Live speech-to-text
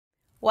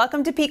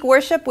Welcome to Peak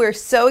Worship. We're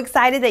so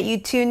excited that you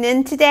tuned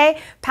in today.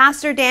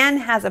 Pastor Dan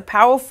has a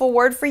powerful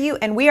word for you,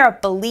 and we are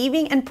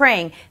believing and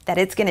praying that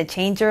it's going to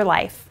change your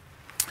life.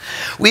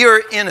 We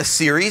are in a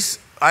series.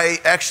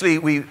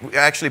 We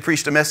actually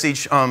preached a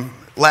message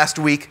last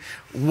week.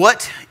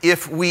 What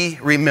if we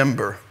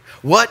remember?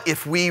 What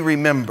if we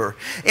remember?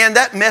 And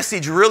that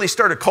message really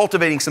started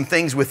cultivating some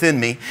things within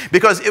me,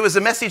 because it was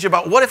a message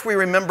about what if we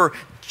remember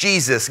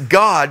Jesus,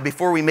 God,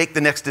 before we make the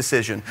next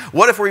decision?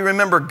 What if we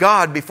remember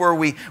God before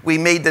we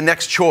made the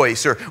next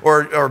choice,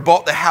 or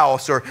bought the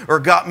house, or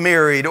got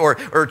married,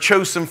 or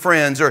chose some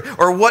friends,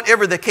 or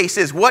whatever the case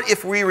is? What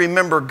if we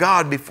remember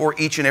God before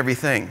each and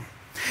everything?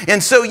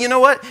 And so, you know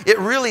what? It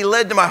really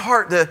led to my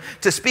heart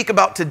to speak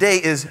about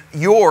today is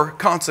your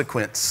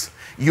consequence.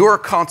 Your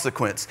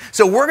consequence.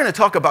 So we're going to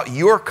talk about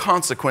your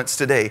consequence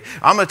today.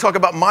 I'm going to talk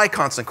about my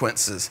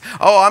consequences.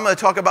 I'm going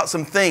to talk about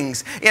some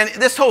things. And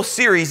this whole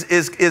series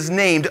is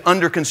named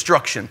Under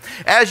Construction.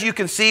 As you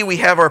can see, we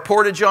have our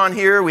portage on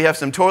here. We have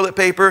some toilet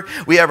paper.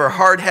 We have our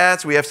hard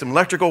hats. We have some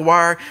electrical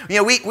wire.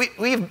 You know,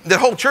 the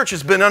whole church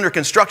has been under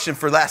construction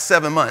for the last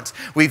 7 months.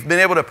 We've been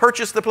able to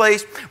purchase the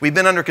place. We've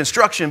been under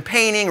construction,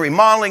 painting,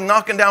 remodeling,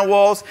 knocking down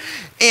walls.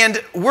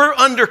 And we're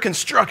under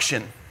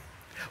construction.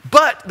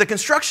 But the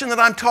construction that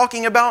I'm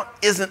talking about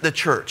isn't the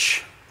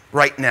church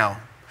right now.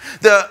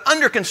 The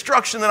under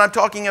construction that I'm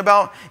talking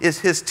about is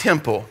His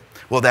temple.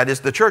 Well, that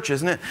is the church,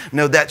 isn't it?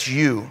 No, that's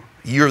you.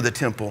 You're the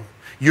temple.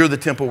 You're the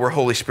temple where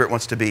Holy Spirit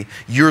wants to be.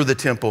 You're the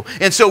temple.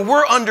 And so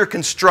we're under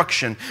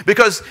construction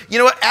because, you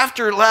know what,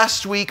 after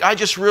last week, I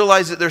just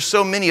realized that there's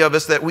so many of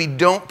us that we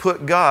don't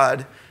put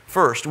God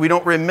first. We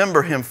don't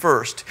remember Him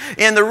first.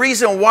 And the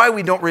reason why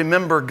we don't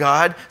remember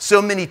God so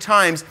many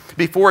times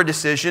before a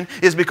decision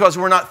is because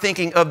we're not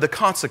thinking of the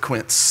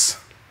consequence.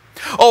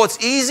 Oh,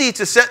 it's easy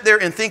to sit there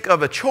and think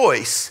of a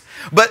choice,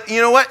 but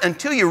you know what?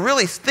 Until you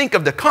really think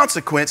of the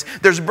consequence,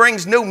 there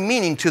brings no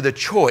meaning to the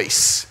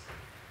choice.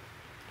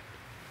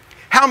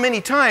 How many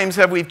times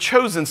have we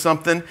chosen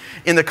something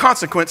and the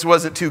consequence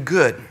wasn't too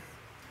good?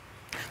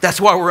 That's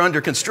why we're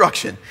under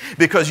construction.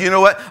 Because you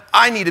know what?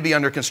 I need to be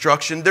under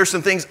construction. There's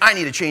some things I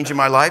need to change in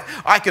my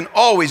life. I can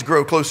always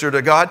grow closer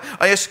to God.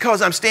 Just because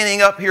I'm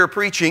standing up here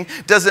preaching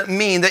doesn't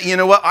mean that, you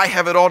know what, I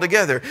have it all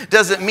together.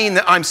 Doesn't mean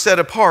that I'm set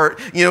apart,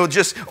 you know,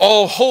 just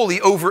all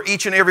holy over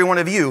each and every one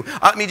of you.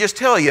 Let me just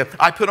tell you,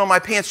 I put on my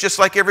pants just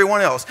like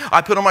everyone else.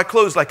 I put on my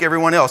clothes like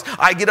everyone else.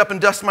 I get up and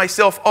dust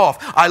myself off.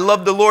 I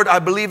love the Lord. I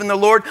believe in the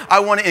Lord.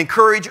 I want to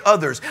encourage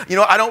others. You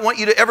know, I don't want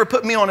you to ever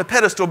put me on a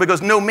pedestal,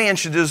 because no man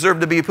should deserve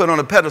to be put on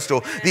a pedestal.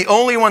 The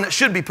only one that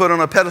should be put on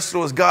a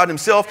pedestal is God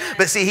Himself.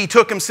 But see, He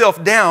took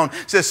Himself down,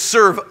 says,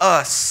 serve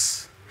us.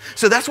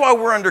 So that's why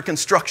we're under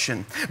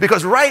construction.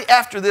 Because right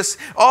after this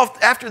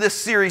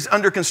series,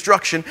 Under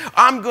Construction,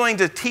 I'm going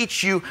to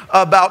teach you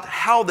about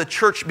how the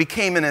church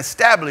became an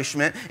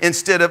establishment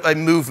instead of a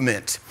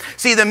movement.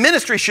 See, the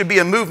ministry should be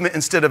a movement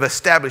instead of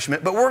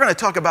establishment, but we're going to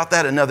talk about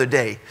that another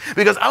day,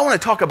 because I want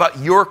to talk about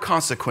your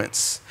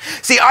consequence.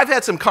 See, I've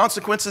had some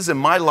consequences in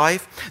my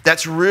life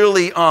that's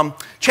really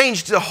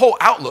changed the whole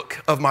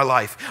outlook of my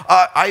life.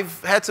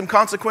 I've had some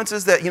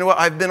consequences that, you know what,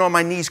 I've been on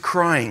my knees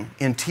crying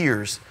in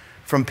tears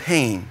from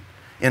pain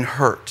and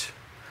hurt.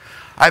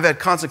 I've had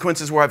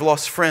consequences where I've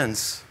lost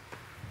friends.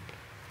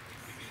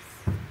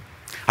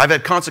 I've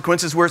had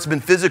consequences where it's been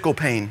physical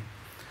pain.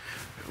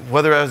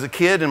 Whether I was a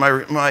kid and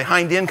my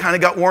hind end kind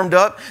of got warmed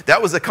up,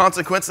 that was a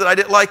consequence that I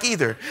didn't like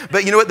either.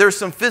 But you know what? There's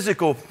some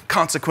physical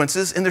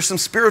consequences and there's some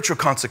spiritual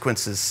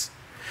consequences.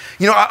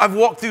 You know, I've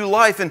walked through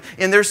life and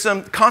there's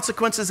some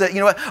consequences that, you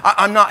know what,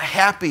 I'm not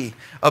happy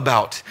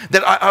about.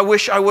 That I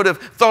wish I would have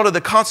thought of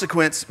the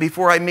consequence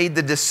before I made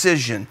the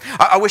decision.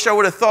 I wish I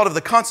would have thought of the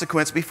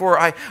consequence before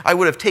I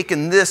would have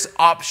taken this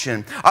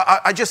option.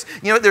 I just,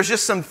 you know, there's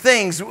just some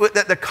things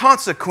that the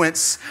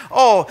consequence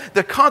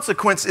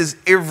is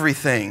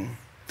everything.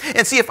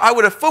 And see, if I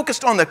would have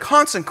focused on the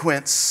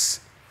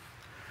consequence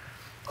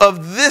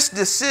of this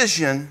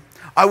decision,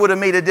 I would have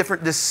made a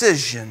different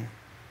decision.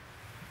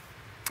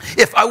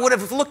 If I would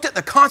have looked at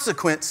the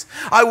consequence,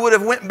 I would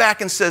have went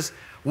back and says,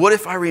 what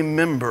if I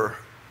remember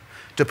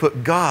to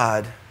put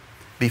God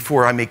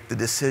before I make the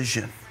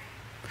decision?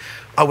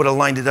 I would have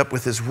lined it up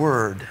with His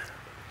Word.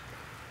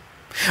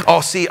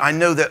 Oh, see, I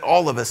know that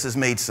all of us has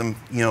made some,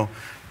 you know,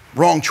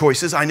 wrong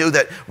choices. I know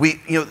that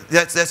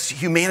that's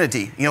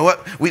humanity. You know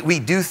what? We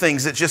do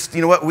things that just,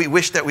 you know what, we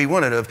wish that we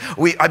wouldn't have.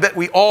 I bet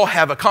we all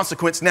have a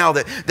consequence now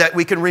that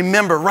we can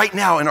remember right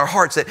now in our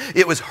hearts that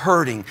it was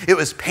hurting. It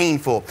was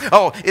painful.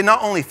 Oh, and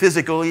not only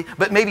physically,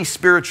 but maybe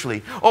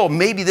spiritually. Oh,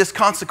 maybe this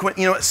consequence,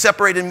 you know,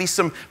 separated me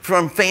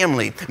from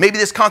family. Maybe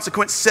this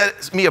consequence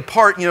set me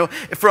apart, you know,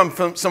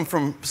 from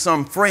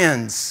some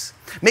friends.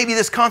 Maybe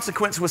this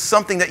consequence was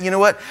something that, you know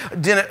what,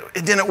 it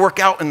didn't work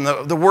out in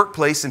the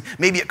workplace, and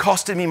maybe it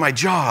costed me my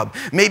job.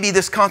 Maybe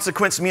this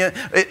consequence,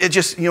 it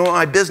just, you know,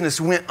 my business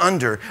went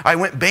under. I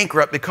went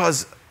bankrupt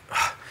because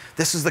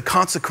this is the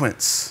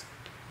consequence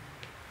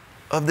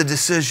of the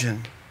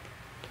decision.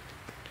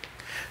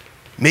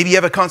 Maybe you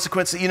have a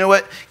consequence that, you know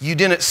what, you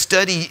didn't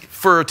study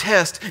for a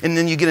test and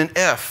then you get an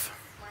F.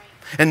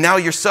 And now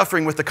you're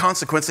suffering with the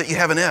consequence that you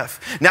have an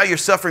F. Now you're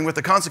suffering with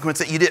the consequence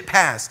that you didn't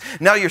pass.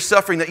 Now you're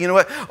suffering that, you know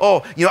what,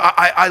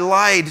 I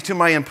lied to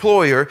my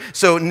employer,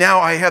 so now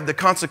I have the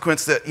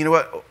consequence that, you know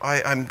what,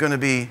 I'm going to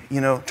be,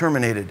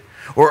 terminated.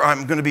 Or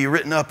I'm going to be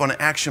written up on an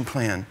action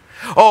plan.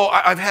 Oh,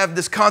 I've had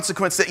this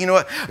consequence that,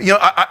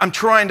 I'm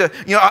trying to,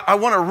 I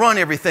want to run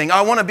everything.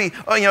 I want to be,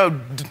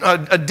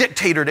 a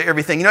dictator to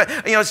everything.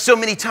 So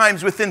many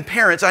times within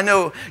parents, I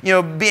know,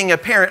 being a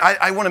parent,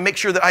 I want to make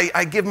sure that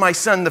I give my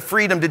son the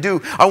freedom to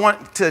do. I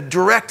want to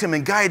direct him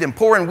and guide him,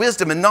 pour in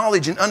wisdom and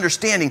knowledge and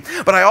understanding.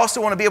 But I also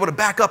want to be able to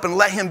back up and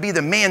let him be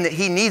the man that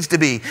he needs to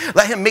be.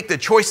 Let him make the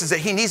choices that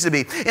he needs to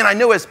be. And I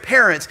know as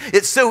parents,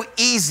 it's so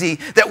easy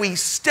that we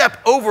step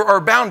over our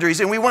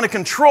boundaries and we want to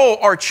control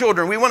our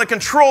children. We want to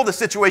control the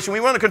situation. We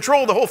want to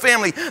control the whole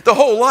family, the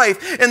whole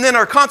life. And then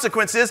our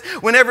consequence is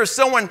whenever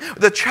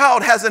the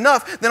child has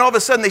enough, then all of a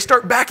sudden they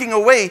start backing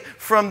away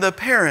from the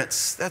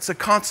parents. That's a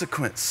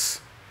consequence.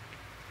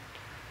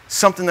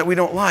 Something that we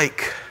don't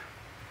like.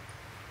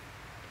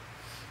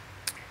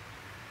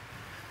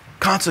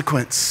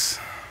 Consequence.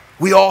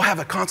 We all have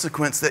a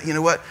consequence that,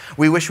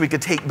 we wish we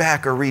could take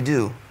back or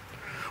redo.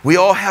 We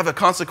all have a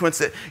consequence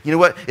that,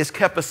 has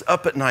kept us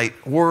up at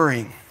night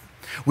worrying.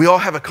 We all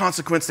have a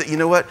consequence that,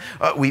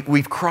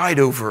 we've cried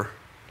over.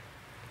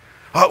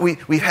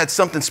 We've had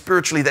something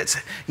spiritually that's,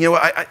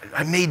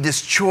 I made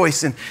this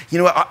choice and,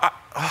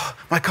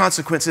 my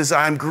consequence is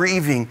I'm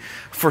grieving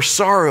for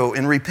sorrow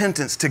and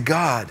repentance to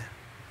God.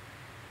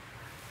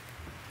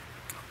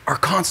 Our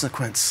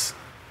consequence.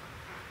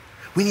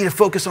 We need to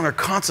focus on our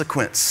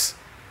consequence.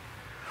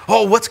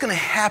 Oh, what's going to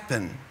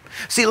happen?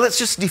 See, let's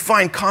just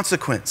define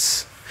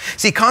consequence.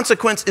 See,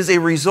 consequence is a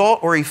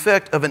result or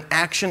effect of an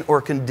action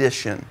or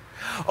condition.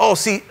 Oh,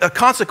 see, a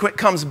consequence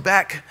comes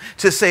back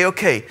to say,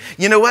 okay,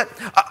 you know what?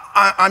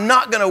 I'm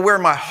not going to wear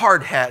my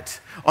hard hat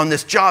on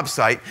this job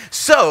site.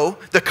 So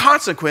the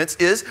consequence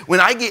is when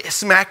I get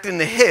smacked in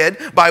the head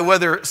by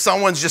whether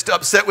someone's just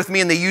upset with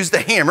me and they use the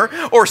hammer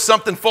or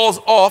something falls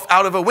off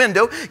out of a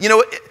window,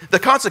 the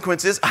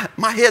consequence is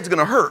my head's going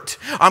to hurt.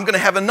 I'm going to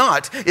have a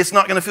knot. It's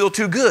not going to feel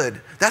too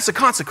good. That's a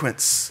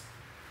consequence.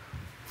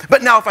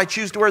 But now if I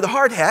choose to wear the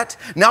hard hat,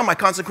 now my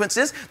consequence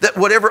is that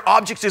whatever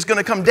object is going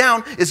to come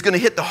down is going to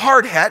hit the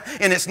hard hat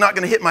and it's not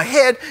going to hit my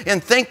head.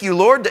 And thank you,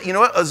 Lord, that,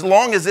 as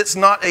long as it's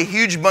not a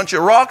huge bunch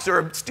of rocks or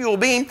a steel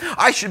beam,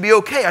 I should be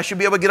okay. I should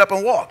be able to get up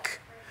and walk.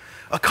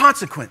 A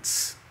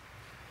consequence.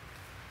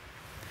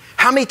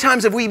 How many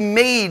times have we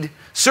made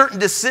certain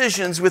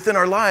decisions within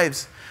our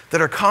lives that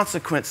are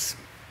consequence?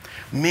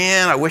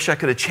 Man, I wish I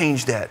could have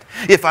changed that.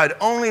 If I'd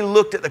only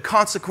looked at the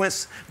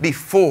consequence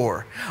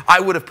before, I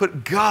would have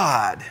put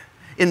God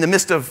in the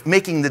midst of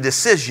making the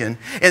decision,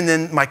 and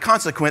then my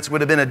consequence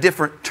would have been a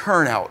different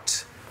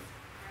turnout.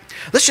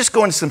 Let's just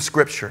go into some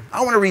scripture.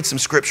 I want to read some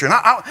scripture. And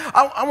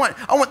I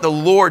want the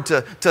Lord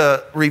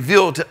to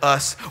reveal to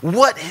us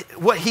what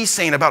He's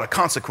saying about a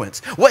consequence,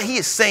 what He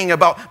is saying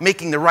about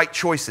making the right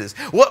choices,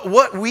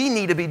 what we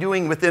need to be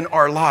doing within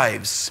our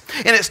lives.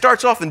 And it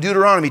starts off in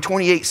Deuteronomy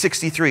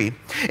 28:63.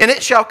 And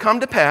it shall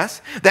come to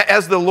pass that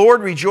as the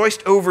Lord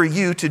rejoiced over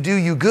you to do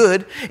you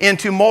good and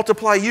to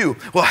multiply you.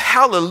 Well,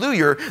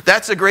 hallelujah,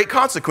 that's a great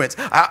consequence.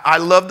 I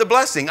love the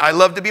blessing. I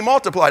love to be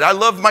multiplied. I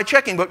love my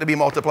checking book to be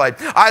multiplied.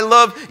 I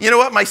love,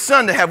 my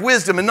son to have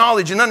wisdom and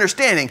knowledge and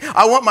understanding.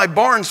 I want my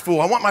barns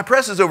full. I want my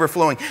presses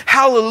overflowing.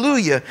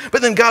 Hallelujah.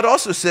 But then God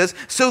also says,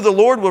 so the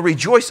Lord will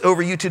rejoice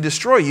over you to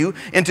destroy you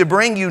and to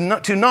bring you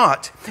to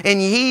naught.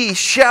 And ye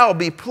shall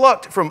be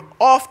plucked from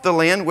off the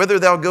land whither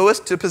thou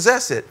goest to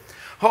possess it.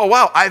 Oh,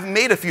 wow. I've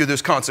made a few of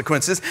those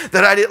consequences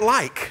that I didn't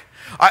like.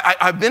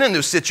 I've been in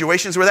those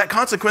situations where that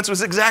consequence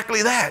was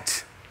exactly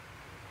that.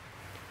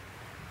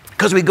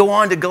 Because we go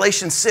on to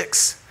Galatians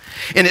 6.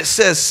 And it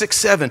says,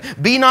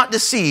 6:7, be not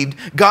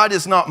deceived, God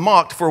is not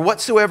mocked, for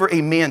whatsoever a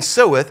man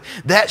soweth,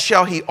 that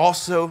shall he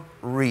also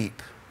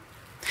reap.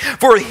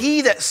 For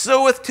he that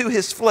soweth to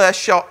his flesh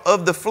shall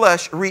of the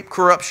flesh reap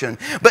corruption,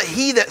 but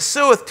he that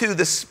soweth to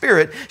the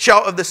Spirit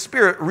shall of the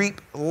Spirit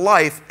reap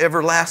life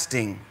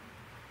everlasting.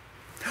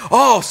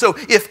 Oh, so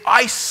if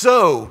I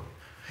sow,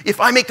 if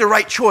I make the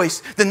right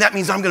choice, then that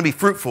means I'm going to be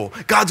fruitful.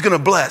 God's going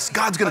to bless.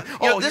 God's going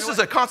to... this is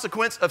a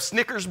consequence of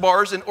Snickers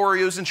bars and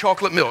Oreos and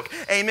chocolate milk.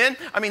 Amen?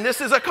 I mean,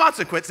 this is a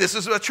consequence. This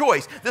is a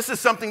choice. This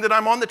is something that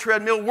I'm on the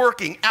treadmill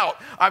working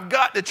out. I've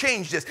got to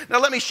change this. Now,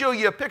 let me show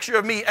you a picture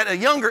of me at a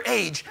younger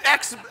age.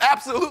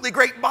 Absolutely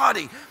great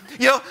body.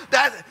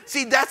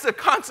 That's a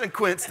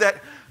consequence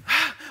that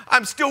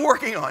I'm still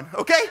working on,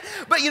 okay?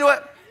 But you know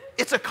what?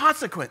 It's a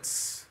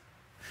consequence.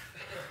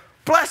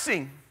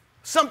 Blessing.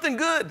 Something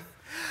good.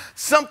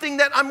 Something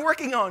that I'm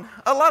working on,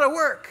 a lot of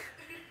work.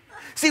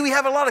 See, we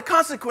have a lot of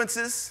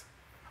consequences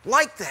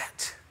like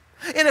that.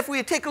 And if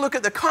we take a look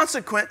at the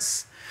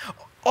consequence,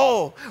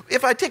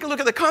 if I take a look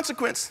at the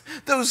consequence,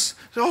 those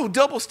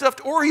double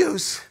stuffed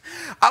Oreos,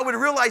 I would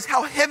realize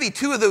how heavy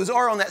 2 of those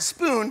are on that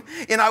spoon,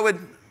 and I would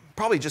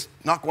probably just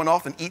knock one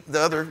off and eat the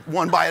other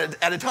one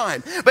at a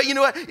time. But you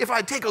know what? If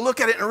I take a look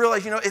at it and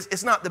realize,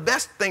 it's not the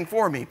best thing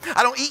for me.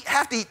 I don't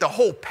have to eat the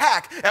whole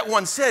pack at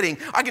one setting.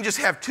 I can just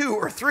have 2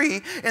 or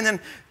 3, and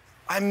then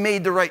I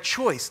made the right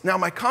choice. Now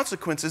my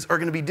consequences are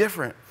going to be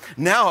different.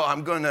 Now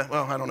I'm going to,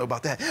 well, I don't know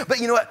about that.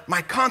 But you know what?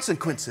 My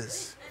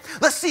consequences.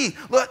 Let's see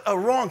what a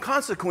wrong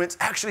consequence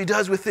actually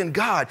does within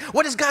God.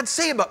 What does God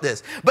say about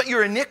this? But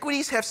your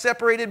iniquities have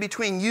separated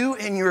between you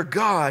and your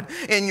God,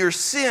 and your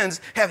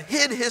sins have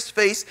hid his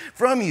face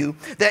from you,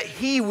 that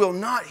he will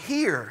not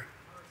hear.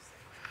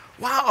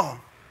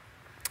 Wow.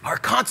 Our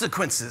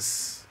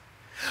consequences.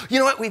 You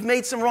know what? We've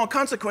made some wrong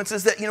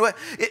consequences that,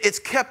 it's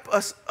kept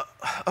us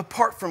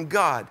apart from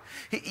God.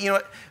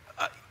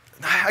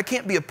 I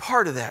can't be a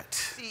part of that.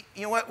 See,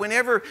 you know what?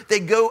 Whenever they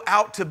go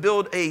out to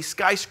build a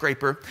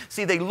skyscraper,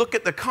 see, they look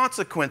at the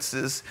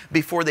consequences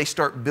before they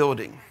start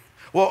building.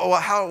 Well,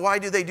 why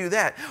do they do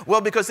that?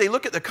 Well, because they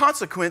look at the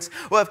consequence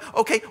of,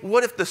 okay,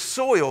 what if the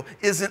soil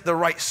isn't the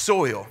right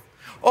soil?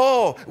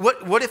 Oh,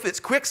 what if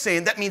it's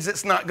quicksand? That means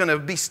it's not going to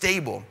be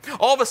stable.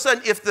 All of a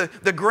sudden, if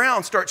the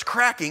ground starts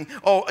cracking,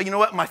 oh, you know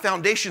what? My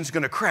foundation's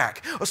going to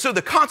crack. So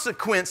the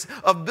consequence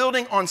of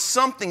building on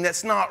something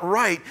that's not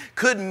right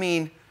could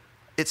mean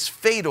it's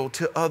fatal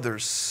to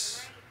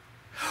others.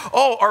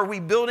 Oh, are we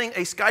building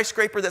a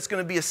skyscraper that's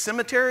going to be a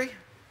cemetery?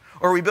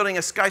 Or are we building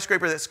a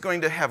skyscraper that's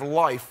going to have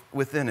life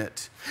within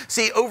it?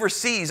 See,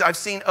 overseas, I've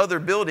seen other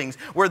buildings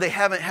where they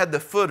haven't had the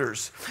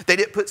footers. They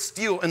didn't put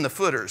steel in the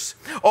footers.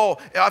 Oh,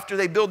 after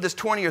they build this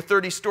 20 or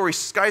 30-story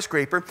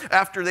skyscraper,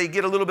 after they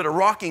get a little bit of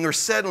rocking or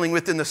settling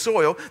within the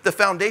soil, the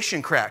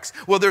foundation cracks.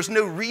 Well, there's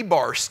no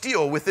rebar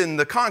steel within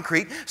the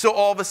concrete, so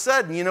all of a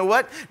sudden, you know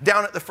what?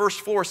 Down at the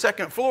first floor,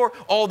 second floor,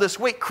 all this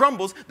weight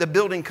crumbles, the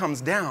building comes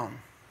down.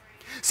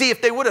 See,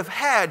 if they would have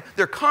had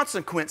their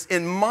consequence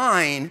in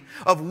mind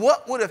of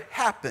what would have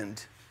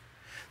happened,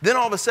 then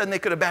all of a sudden they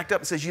could have backed up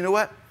and says, you know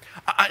what?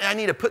 I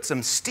need to put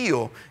some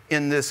steel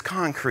in this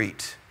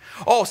concrete.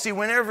 Oh, see,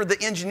 whenever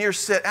the engineers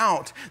set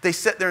out, they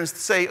sit there and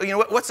say, you know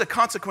what? What's the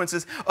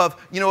consequences of,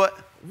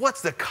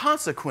 what's the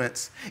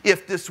consequence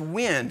if this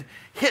wind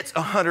hits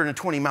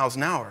 120 miles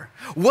an hour?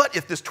 What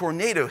if this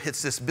tornado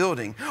hits this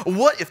building?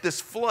 What if this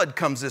flood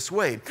comes this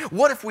way?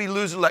 What if we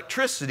lose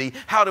electricity?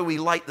 How do we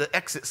light the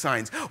exit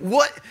signs?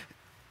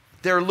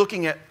 They're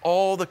looking at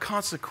all the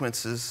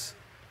consequences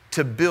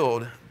to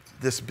build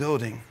this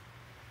building.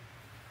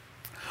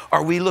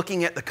 Are we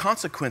looking at the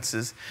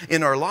consequences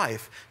in our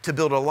life to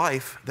build a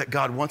life that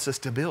God wants us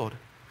to build?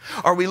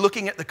 Are we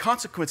looking at the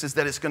consequences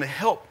that it's going to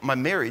help my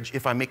marriage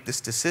if I make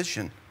this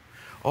decision?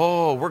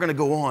 Oh, we're going to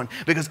go on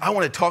because I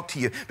want to talk to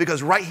you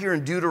because right here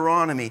in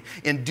Deuteronomy,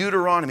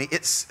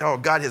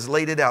 God has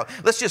laid it out.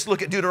 Let's just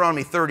look at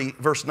Deuteronomy 30,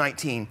 verse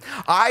 19.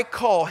 I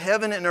call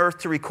heaven and earth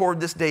to record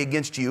this day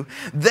against you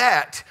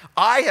that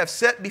I have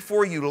set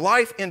before you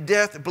life and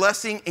death,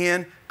 blessing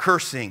and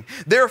cursing.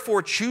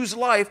 Therefore, choose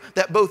life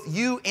that both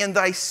you and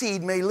thy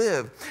seed may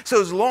live.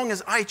 So as long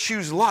as I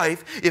choose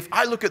life, if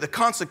I look at the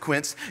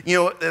consequence,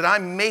 that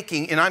I'm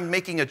making, and I'm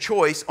making a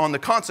choice on the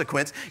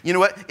consequence, you know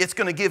what? It's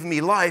going to give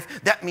me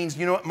life. That means,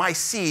 my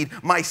seed,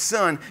 my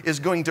son is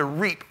going to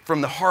reap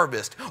from the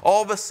harvest.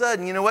 All of a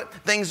sudden, you know what?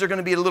 Things are going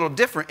to be a little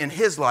different in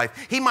his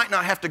life. He might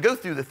not have to go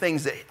through the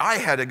things that I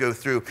had to go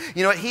through.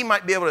 You know what? He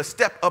might be able to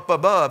step up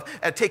above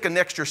and take an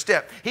extra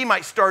step. He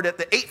might start at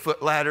the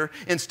 8-foot ladder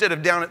instead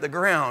of down at the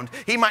ground.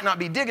 He might not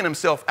be digging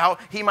himself out.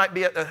 He might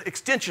be at the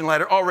extension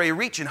ladder already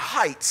reaching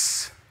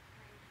heights.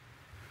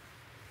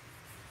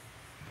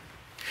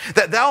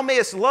 That thou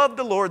mayest love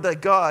the Lord thy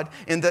God,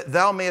 and that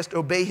thou mayest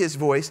obey his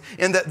voice,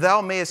 and that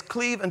thou mayest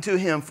cleave unto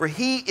him, for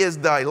he is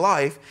thy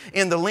life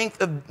and the length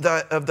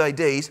of thy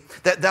days,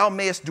 that thou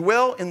mayest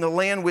dwell in the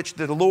land which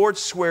the Lord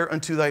sware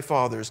unto thy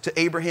fathers, to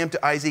Abraham,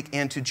 to Isaac,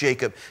 and to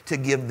Jacob, to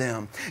give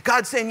them.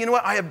 God's saying, you know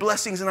what? I have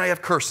blessings and I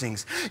have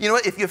cursings. You know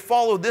what? If you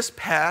follow this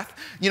path,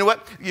 you know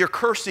what? Your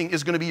cursing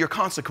is going to be your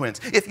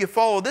consequence. If you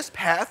follow this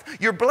path,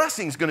 your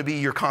blessing is going to be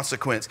your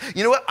consequence.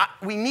 You know what?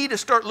 We need to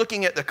start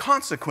looking at the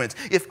consequence.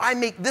 If I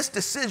make this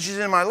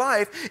decision in my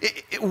life,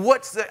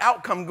 what's the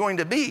outcome going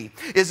to be?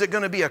 Is it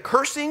going to be a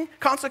cursing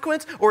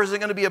consequence or is it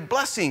going to be a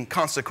blessing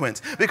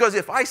consequence? Because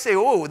if I say,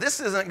 oh, this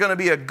isn't going to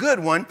be a good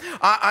one,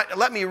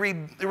 let me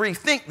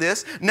rethink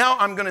this. Now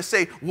I'm going to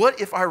say,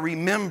 what if I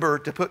remember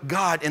to put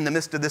God in the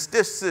midst of this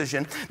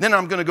decision? Then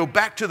I'm going to go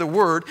back to the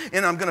Word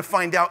and I'm going to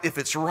find out if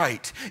it's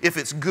right, if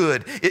it's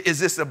good. Is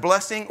this a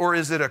blessing or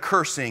is it a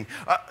cursing?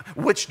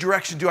 Which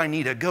direction do I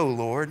need to go,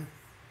 Lord?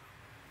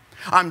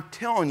 I'm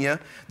telling you,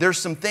 there's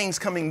some things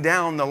coming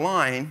down the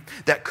line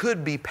that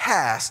could be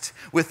passed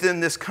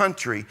within this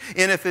country.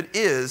 And if it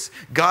is,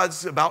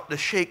 God's about to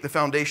shake the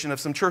foundation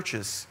of some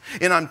churches.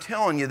 And I'm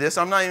telling you this,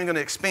 I'm not even going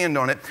to expand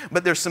on it,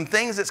 but there's some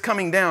things that's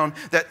coming down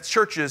that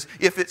churches,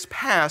 if it's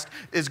passed,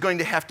 is going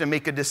to have to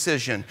make a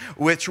decision.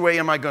 Which way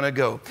am I going to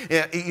go?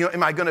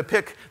 Am I going to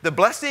pick the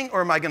blessing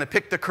or am I going to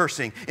pick the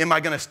cursing? Am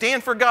I going to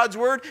stand for God's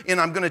word and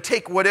I'm going to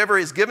take whatever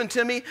is given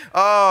to me?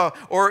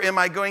 Or am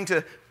I going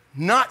to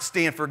not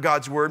stand for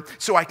God's word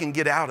so I can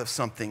get out of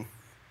something?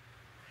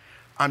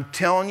 I'm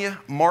telling you,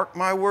 mark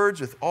my words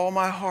with all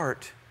my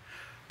heart,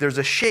 there's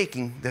a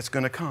shaking that's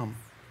going to come.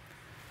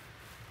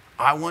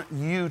 I want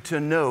you to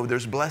know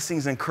there's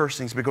blessings and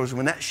cursings, because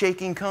when that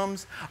shaking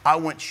comes, I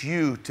want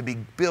you to be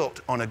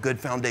built on a good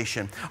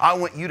foundation. I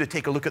want you to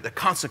take a look at the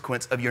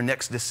consequence of your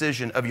next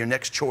decision, of your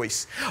next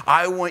choice.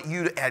 I want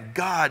you to add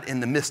God in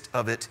the midst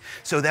of it,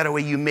 so that way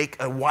you make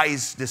a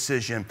wise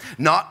decision.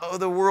 Not of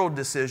the world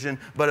decision,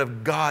 but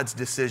of God's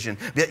decision.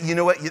 You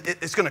know what?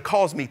 It's going to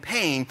cause me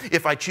pain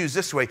if I choose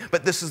this way,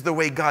 but this is the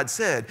way God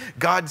said.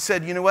 God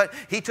said, you know what?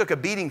 He took a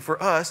beating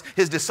for us.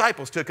 His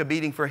disciples took a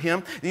beating for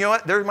him. You know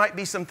what? There might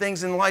be some things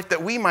in life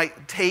that we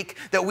might take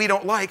that we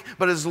don't like,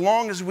 but as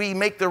long as we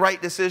make the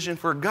right decision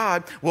for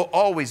God, we'll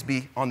always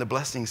be on the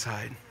blessing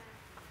side.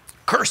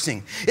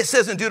 Cursing. It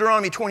says in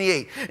Deuteronomy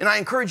 28, and I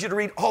encourage you to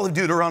read all of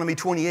Deuteronomy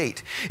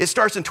 28. It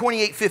starts in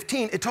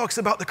 28:15. It talks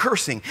about the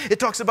cursing. It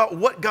talks about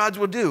what God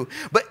will do.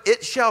 But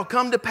it shall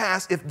come to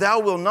pass, if thou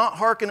wilt not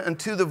hearken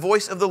unto the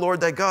voice of the Lord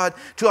thy God,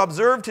 to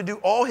observe to do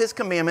all his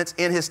commandments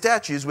and his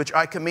statutes, which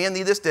I command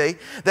thee this day,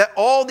 that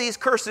all these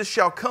curses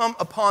shall come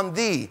upon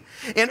thee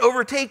and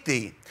overtake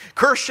thee.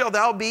 Cursed shall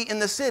thou be in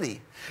the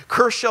city.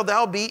 Cursed shall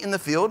thou be in the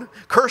field.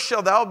 Cursed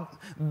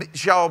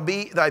shall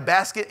be thy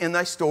basket in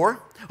thy store.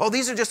 Oh,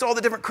 these are just all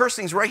the different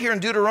cursings right here in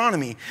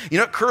Deuteronomy. You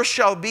know, cursed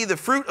shall be the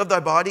fruit of thy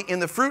body,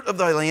 and the fruit of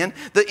thy land,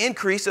 the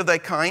increase of thy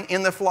kind,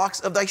 and the flocks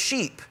of thy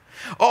sheep.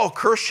 Oh,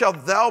 cursed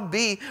shalt thou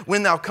be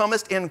when thou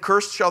comest, and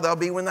cursed shalt thou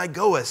be when thou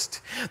goest.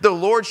 The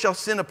Lord shall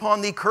send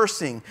upon thee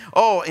cursing,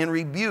 oh, and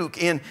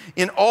rebuke, and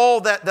in all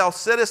that thou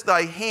settest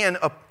thy hand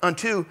up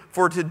unto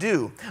for to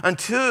do,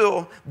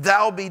 until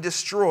thou be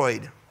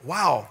destroyed.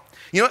 Wow.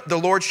 You know what? The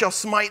Lord shall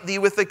smite thee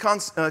with a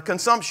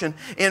consumption,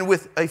 and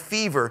with a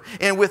fever,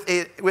 and with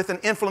an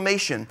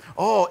inflammation.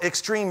 Oh,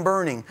 extreme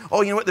burning.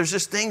 Oh, you know what? There's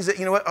just things that,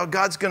 you know what? Oh,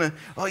 God's going to,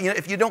 oh, you know,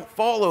 if you don't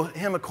follow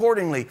him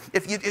accordingly,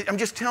 I'm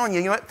just telling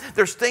you, you know what?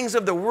 There's things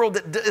of the world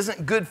that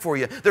isn't good for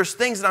you. There's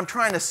things that I'm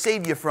trying to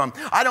save you from.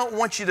 I don't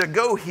want you to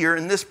go here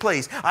in this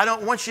place. I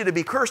don't want you to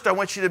be cursed. I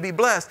want you to be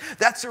blessed.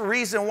 That's the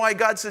reason why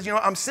God says, you know,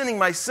 I'm sending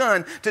my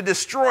son to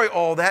destroy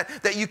all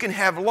that you can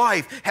have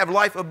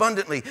life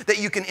abundantly, that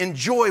you can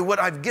enjoy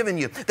what I've given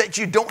you, that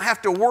you don't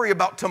have to worry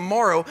about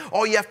tomorrow.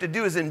 All you have to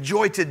do is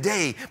enjoy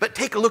today. But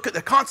take a look at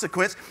the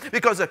consequence,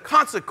 because a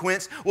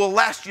consequence will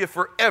last you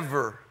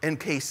forever in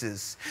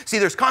cases. See,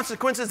 there's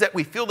consequences that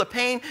we feel the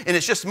pain and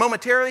it's just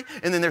momentarily,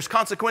 and then there's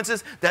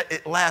consequences that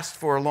it lasts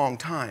for a long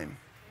time.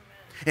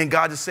 And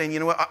God is saying, you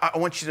know what, I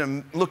want you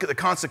to look at the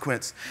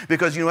consequence,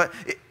 because you know what,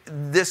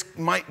 this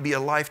might be a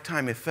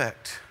lifetime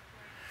effect.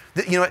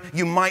 You know what,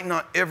 you might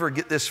not ever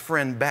get this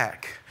friend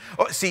back.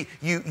 Oh, see,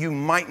 you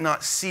might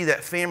not see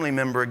that family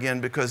member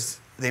again because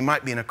they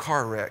might be in a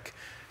car wreck.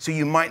 So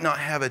you might not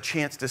have a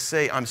chance to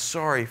say, I'm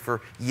sorry for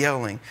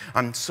yelling.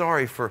 I'm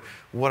sorry for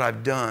what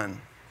I've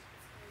done.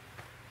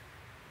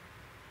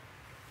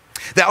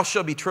 Thou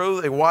shalt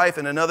betroth a wife,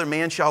 and another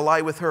man shall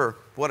lie with her.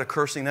 What a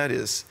cursing that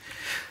is.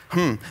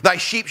 Thy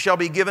sheep shall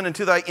be given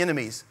unto thy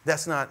enemies.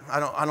 That's not, I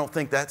don't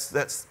think that's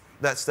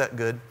that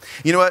good.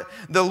 You know what?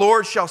 The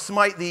Lord shall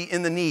smite thee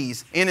in the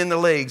knees and in the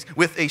legs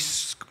with a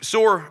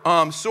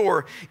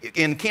sore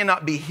and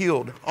cannot be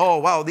healed. Oh,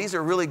 wow. These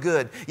are really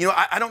good. You know,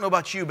 I don't know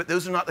about you, but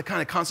those are not the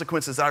kind of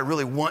consequences that I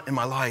really want in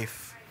my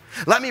life.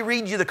 Let me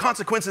read you the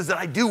consequences that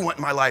I do want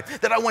in my life,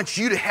 that I want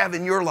you to have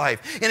in your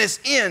life. And it's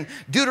in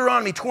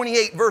Deuteronomy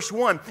 28, verse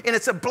 1. And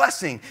it's a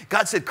blessing.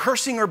 God said,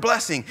 cursing or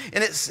blessing.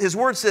 And his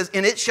word says,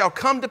 and it shall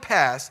come to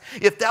pass,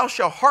 if thou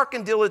shalt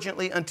hearken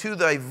diligently unto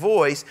thy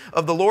voice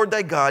of the Lord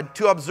thy God,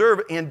 to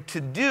observe and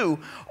to do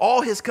all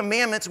his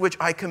commandments, which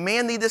I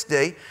command thee this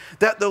day,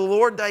 that the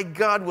Lord thy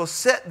God will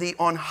set thee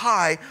on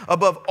high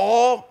above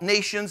all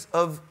nations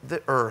of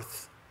the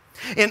earth.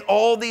 And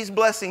all these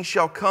blessings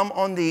shall come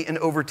on thee and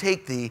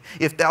overtake thee,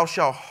 if thou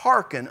shalt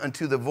hearken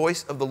unto the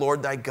voice of the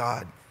Lord thy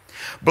God.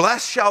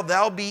 Blessed shalt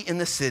thou be in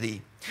the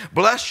city.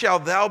 Blessed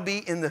shalt thou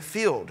be in the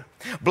field.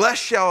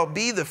 Blessed shall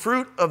be the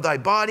fruit of thy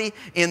body,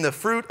 and the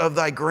fruit of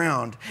thy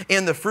ground,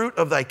 and the fruit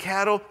of thy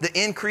cattle, the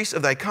increase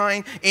of thy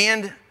kind,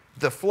 and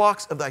the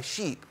flocks of thy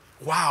sheep.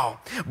 Wow.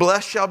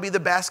 Blessed shall be the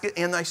basket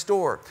and thy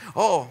store.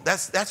 Oh,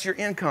 that's your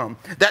income.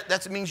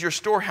 That means your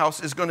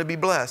storehouse is going to be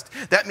blessed.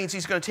 That means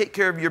he's going to take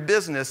care of your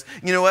business.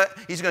 You know what?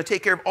 He's going to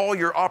take care of all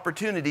your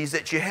opportunities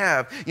that you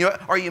have. You know,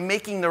 are you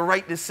making the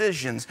right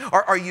decisions?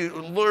 Are you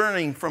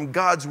learning from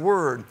God's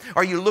word?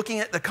 Are you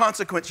looking at the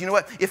consequence? You know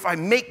what? If I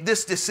make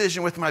this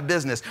decision with my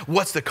business,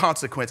 what's the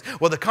consequence?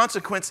 Well, the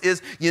consequence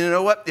is, you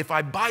know what? If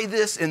I buy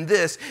this and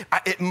this,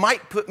 it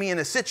might put me in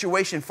a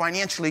situation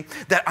financially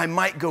that I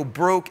might go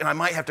broke and I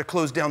might have to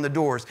close down the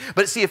doors.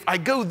 But see, if I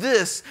go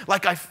this,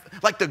 like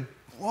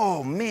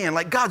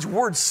God's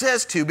word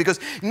says to, because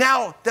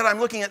now that I'm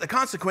looking at the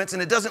consequence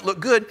and it doesn't look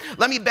good,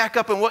 let me back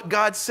up on what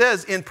God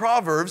says in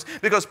Proverbs,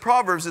 because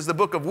Proverbs is the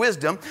book of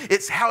wisdom.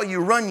 It's how you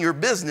run your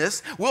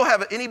business. We'll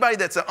have anybody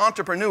that's an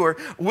entrepreneur,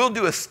 we'll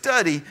do a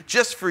study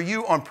just for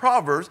you on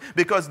Proverbs,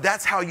 because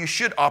that's how you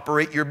should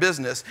operate your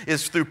business,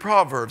 is through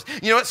Proverbs.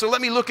 You know what? So let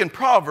me look in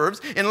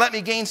Proverbs and let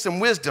me gain some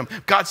wisdom.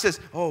 God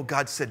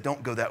said,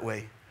 don't go that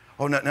way.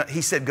 Oh, no,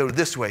 he said go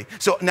this way.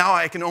 So now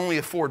I can only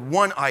afford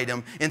one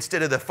item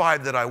instead of the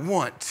 5 that I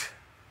want.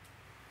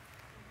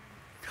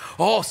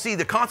 Oh, see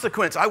the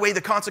consequence. I weigh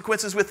the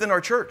consequences within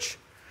our church.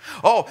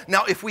 Oh,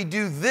 now if we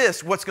do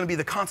this, what's going to be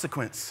the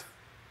consequence?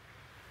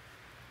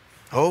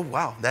 Oh,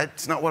 wow,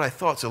 that's not what I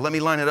thought. So let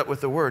me line it up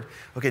with the word.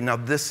 Okay, now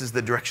this is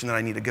the direction that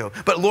I need to go.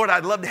 But Lord,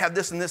 I'd love to have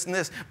this and this and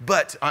this,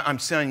 but I'm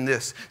saying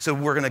this. So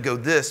we're going to go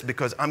this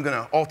because I'm going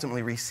to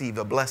ultimately receive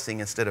a blessing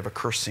instead of a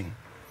cursing.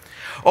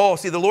 Oh,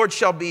 see, the Lord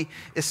shall be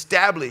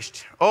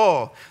established.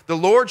 Oh, the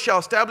Lord shall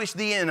establish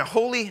thee in a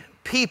holy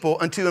people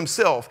unto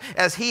himself,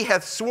 as he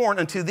hath sworn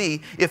unto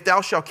thee, if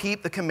thou shalt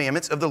keep the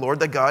commandments of the Lord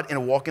thy God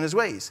and walk in his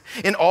ways.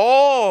 And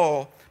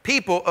all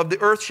people of the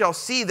earth shall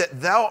see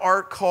that thou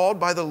art called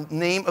by the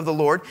name of the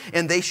Lord,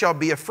 and they shall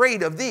be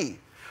afraid of thee.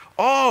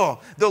 Oh,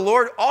 the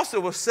Lord also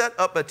will set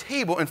up a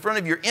table in front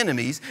of your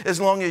enemies as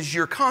long as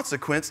your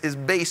consequence is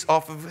based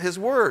off of his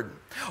word.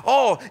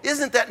 Oh,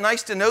 isn't that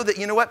nice to know that,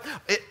 you know what?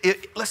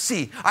 Let's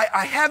see.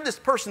 I have this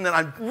person that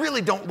I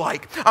really don't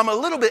like. I'm a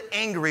little bit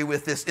angry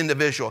with this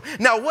individual.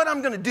 Now, what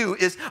I'm going to do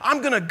is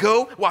I'm going to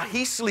go while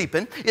he's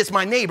sleeping. It's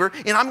my neighbor,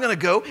 and I'm going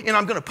to go, and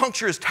I'm going to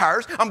puncture his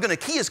tires. I'm going to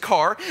key his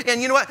car,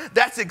 and you know what?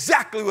 That's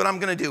exactly what I'm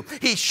going to do.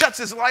 He shuts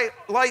his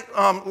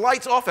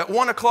lights off at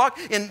 1 o'clock,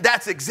 and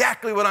that's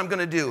exactly what I'm going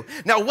to do.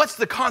 Now, what's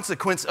the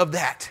consequence of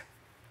that?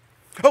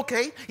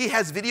 Okay, he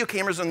has video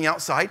cameras on the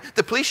outside.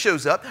 The police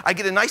shows up. I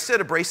get a nice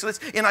set of bracelets,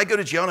 and I go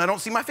to jail, and I don't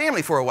see my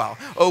family for a while.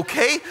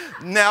 Okay,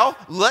 now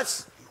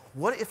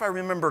what if I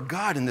remember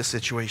God in this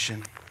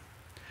situation?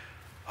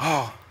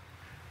 Oh,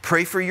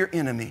 pray for your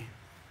enemy.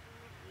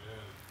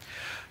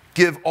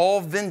 Give all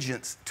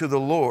vengeance to the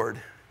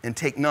Lord, and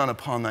take none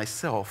upon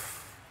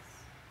thyself.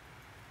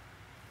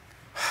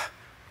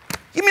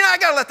 You mean I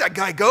got to let that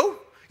guy go?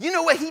 You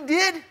know what he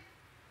did?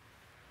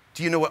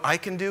 Do you know what I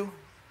can do?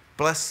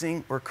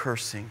 Blessing or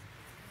cursing?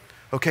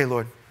 Okay,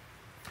 Lord,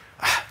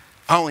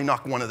 I only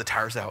knocked one of the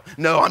tires out.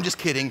 No, I'm just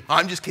kidding.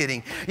 I'm just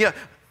kidding. Yeah,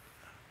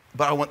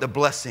 but I want the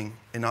blessing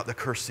and not the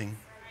cursing.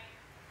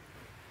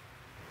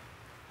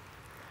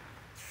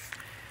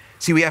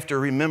 See, we have to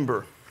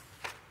remember,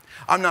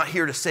 I'm not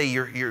here to say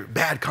your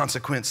bad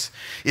consequence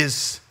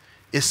is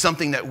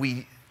something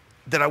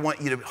that I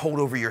want you to hold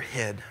over your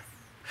head.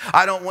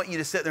 I don't want you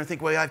to sit there and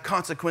think, well, I have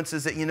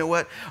consequences that, you know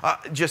what,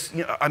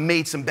 I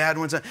made some bad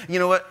ones. You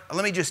know what,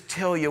 let me just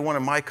tell you one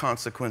of my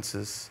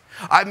consequences.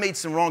 I've made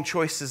some wrong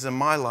choices in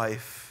my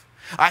life.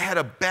 I had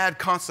a bad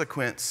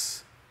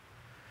consequence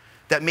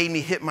that made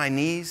me hit my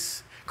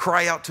knees,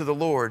 cry out to the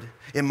Lord.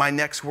 And my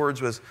next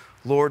words was,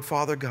 Lord,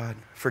 Father God,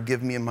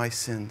 forgive me of my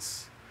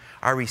sins.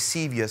 I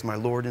receive you as my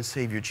Lord and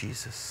Savior,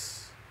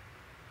 Jesus.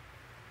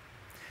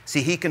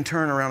 See, he can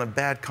turn around a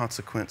bad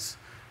consequence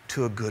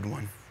to a good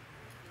one.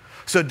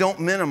 So don't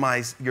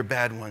minimize your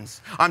bad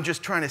ones. I'm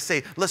just trying to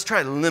say, let's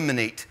try to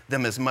eliminate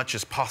them as much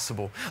as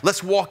possible.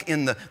 Let's walk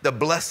in the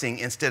blessing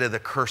instead of the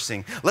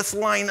cursing. Let's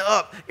line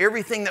up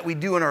everything that we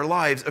do in our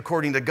lives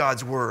according to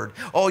God's word.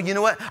 Oh, you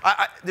know what?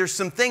 There's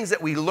some things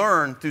that we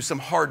learn through some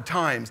hard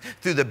times,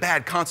 through the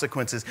bad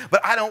consequences,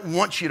 but I don't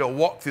want you to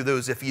walk through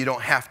those if you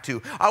don't have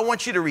to. I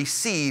want you to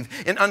receive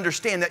and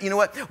understand that, you know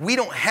what? We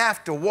don't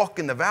have to walk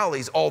in the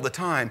valleys all the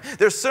time.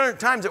 There's certain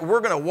times that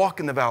we're going to walk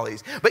in the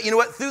valleys, but you know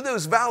what? Through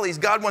those valleys,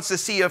 God wants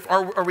to see if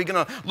are we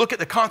going to look at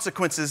the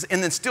consequences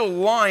and then still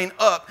line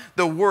up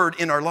the word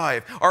in our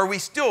life? Are we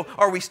still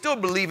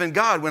believing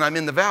God when I'm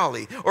in the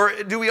valley? Or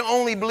do we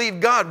only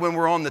believe God when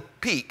we're on the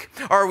peak?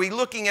 Are we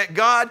looking at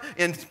God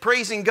and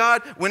praising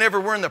God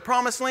whenever we're in the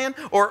promised land?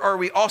 Or are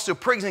we also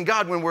praising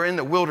God when we're in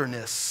the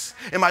wilderness?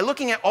 Am I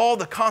looking at all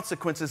the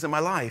consequences in my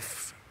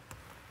life?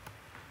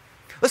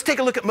 Let's take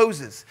a look at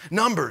Moses.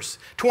 Numbers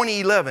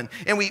 20:11.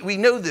 And we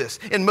know this.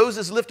 And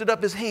Moses lifted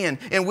up his hand,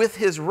 and with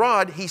his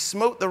rod he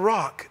smote the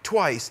rock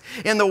twice.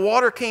 And the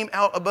water came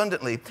out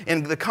abundantly,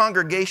 and the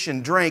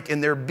congregation drank,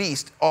 and their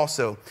beast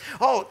also.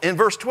 Oh, in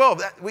verse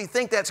 12, we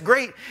think that's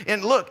great.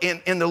 And look,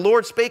 and the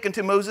Lord spake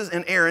unto Moses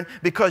and Aaron,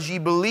 because ye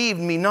believed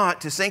me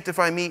not to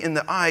sanctify me in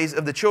the eyes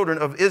of the children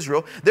of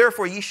Israel,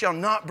 therefore ye shall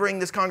not bring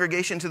this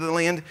congregation to the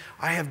land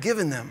I have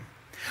given them.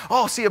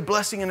 Oh, see, a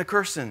blessing and a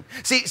cursing.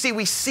 See,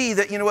 we see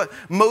that, you know what?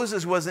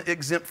 Moses wasn't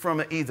exempt from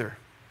it either.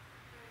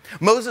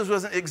 Moses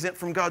wasn't exempt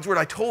from God's word.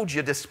 I told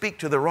you to speak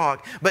to the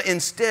rock, but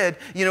instead,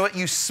 you know what?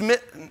 You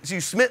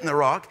smitten the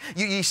rock.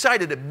 You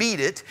decided to beat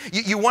it.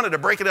 You wanted to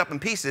break it up in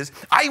pieces.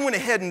 I went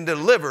ahead and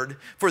delivered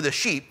for the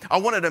sheep. I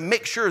wanted to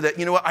make sure that,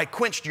 you know what? I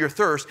quenched your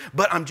thirst,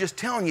 but I'm just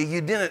telling you, you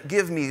didn't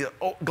give me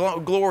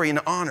glory and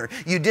honor.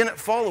 You didn't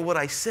follow what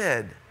I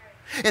said.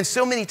 And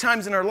so many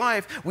times in our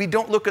life, we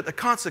don't look at the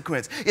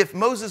consequence. If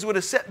Moses would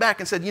have sat back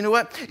and said, you know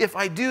what, if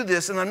I do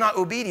this and I'm not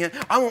obedient,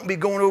 I won't be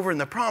going over in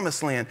the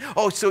promised land.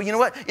 Oh, so you know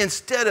what,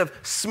 instead of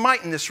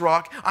smiting this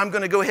rock, I'm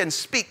going to go ahead and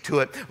speak to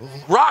it.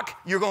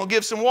 Rock, you're going to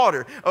give some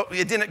water. Oh,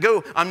 it didn't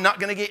go. I'm not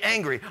going to get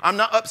angry. I'm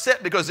not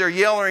upset because they're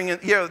yelling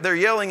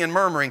and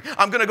murmuring.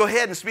 I'm going to go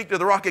ahead and speak to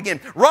the rock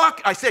again.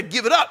 Rock, I said,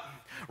 give it up.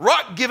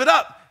 Rock, give it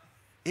up.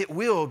 It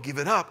will give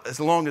it up as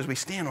long as we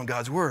stand on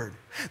God's word.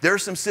 There are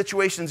some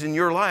situations in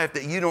your life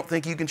that you don't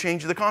think you can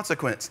change the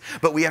consequence,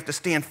 but we have to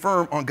stand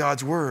firm on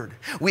God's word.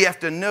 We have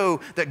to know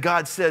that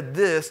God said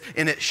this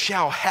and it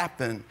shall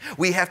happen.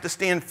 We have to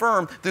stand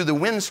firm through the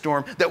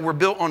windstorm that we're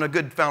built on a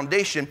good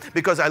foundation,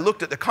 because I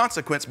looked at the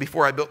consequence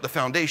before I built the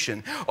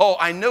foundation. Oh,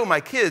 I know my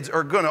kids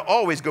are going to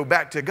always go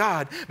back to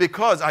God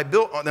because I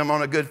built them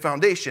on a good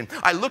foundation.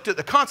 I looked at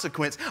the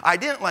consequence. I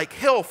didn't like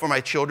hell for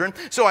my children,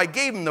 so I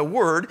gave them the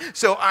word,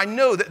 so I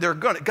know that they're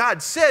going to.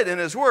 God said in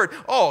his word,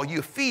 oh,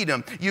 you feed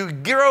them, you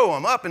grow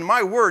them up in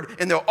my word,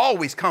 and they'll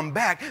always come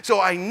back.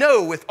 So I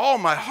know with all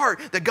my heart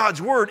that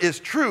God's word is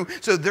true,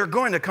 so they're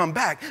going to come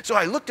back. So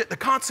I looked at the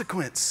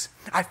consequence.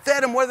 I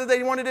fed them whether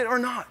they wanted it or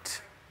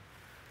not.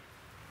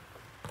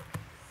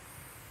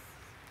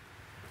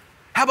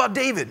 How about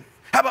David?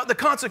 How about the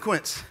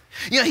consequence?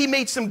 You know, he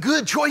made some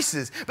good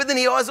choices, but then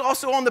he was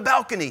also on the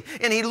balcony,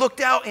 and he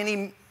looked out,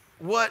 and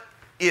what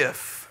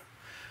if?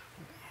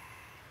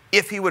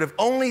 If he would have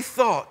only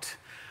thought,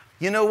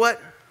 you know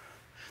what?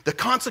 The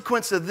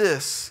consequence of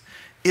this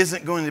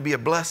isn't going to be a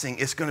blessing,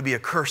 it's going to be a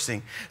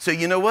cursing. So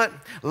you know what?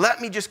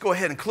 Let me just go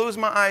ahead and close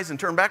my eyes and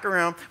turn back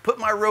around, put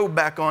my robe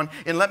back on,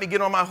 and let me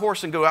get on my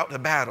horse and go out to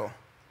battle. Amen.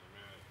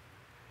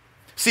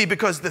 See,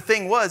 because the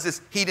thing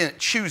is he didn't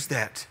choose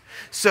that.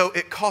 So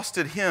it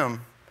costed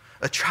him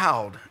a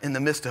child in the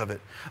midst of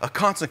it, a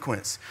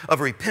consequence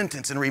of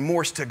repentance and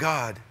remorse to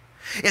God.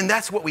 And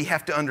that's what we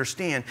have to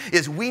understand,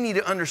 is we need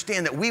to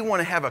understand that we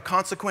want to have a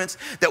consequence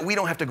that we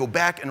don't have to go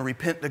back and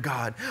repent to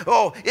God.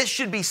 Oh, it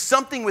should be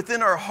something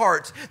within our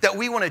hearts that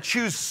we want to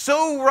choose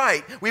so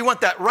right. We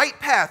want that right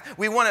path.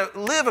 We want to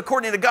live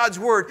according to God's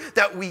word,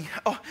 that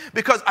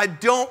because I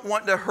don't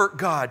want to hurt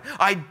God.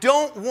 I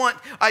don't want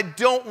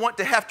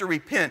to have to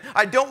repent.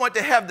 I don't want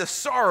to have the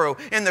sorrow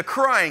and the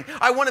crying.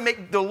 I want to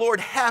make the Lord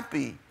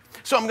happy.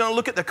 So I'm going to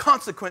look at the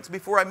consequence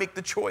before I make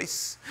the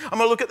choice. I'm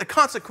going to look at the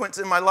consequence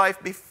in my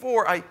life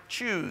before I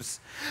choose.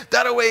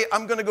 That way,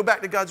 I'm going to go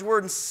back to God's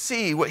word and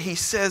see what he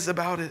says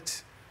about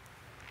it.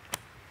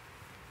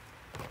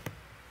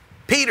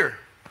 Peter,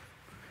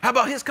 how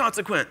about his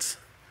consequence?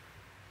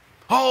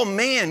 Oh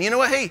man, you know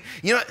what? Hey,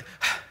 you know what?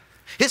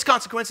 His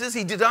consequence is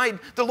he denied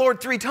the Lord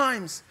 3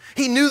 times.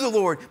 He knew the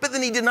Lord, but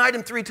then he denied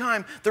him 3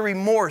 times. The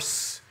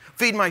remorse.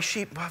 Feed my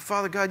sheep.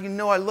 Father God, you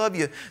know I love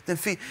you. Then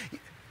feed.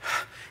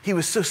 He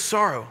was so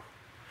sorrow.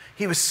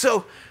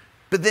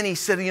 But then he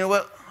said, you know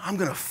what? I'm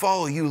going to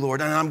follow you,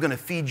 Lord, and I'm going to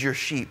feed your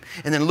sheep.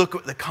 And then look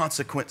what the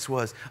consequence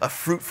was, a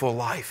fruitful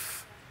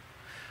life.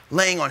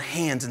 Laying on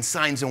hands and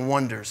signs and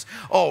wonders.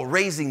 Oh,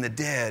 raising the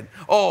dead.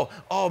 Oh,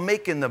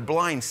 making the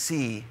blind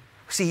see.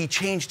 See, he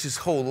changed his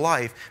whole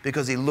life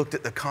because he looked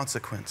at the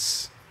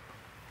consequence.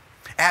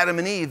 Adam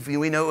and Eve,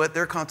 we know what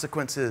their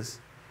consequence is.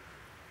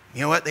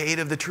 You know what? They ate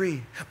of the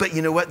tree. But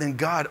you know what? Then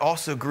God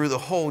also grew the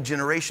whole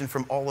generation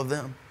from all of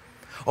them.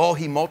 Oh,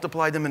 he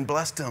multiplied them and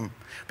blessed them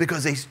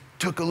because they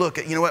took a look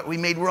at, you know what, we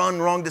made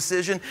one wrong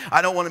decision.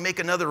 I don't want to make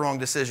another wrong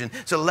decision.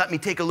 So let me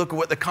take a look at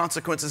what the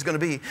consequence is going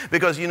to be.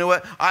 Because you know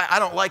what, I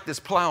don't like this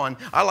plowing.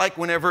 I like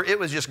whenever it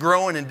was just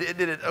growing and it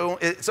did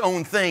its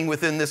own thing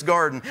within this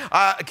garden.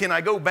 Can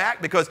I go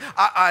back? Because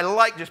I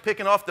like just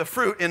picking off the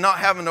fruit and not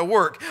having to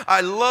work.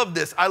 I love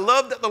this. I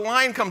love that the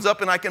lion comes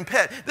up and I can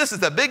pet. This is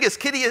the biggest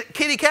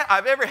kitty cat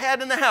I've ever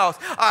had in the house.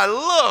 I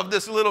love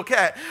this little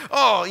cat.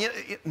 Oh,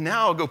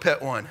 now I'll go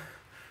pet one.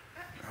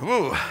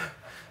 Ooh,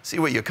 see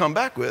what you come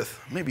back with.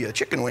 Maybe a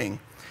chicken wing.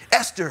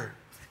 Esther.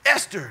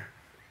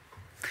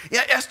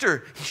 Yeah,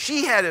 Esther,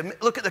 she had to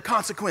look at the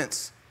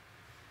consequence.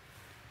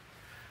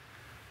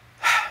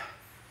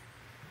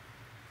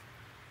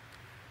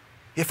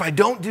 If I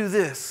don't do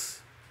this,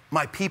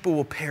 my people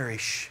will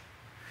perish.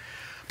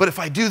 But if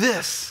I do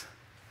this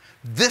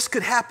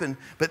could happen,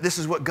 but this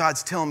is what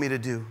God's telling me to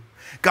do.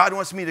 God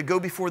wants me to go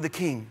before the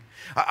king.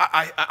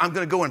 I'm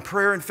going to go in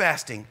prayer and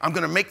fasting. I'm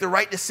going to make the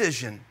right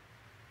decision.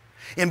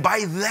 And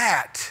by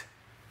that,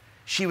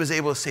 she was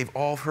able to save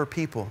all of her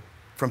people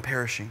from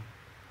perishing.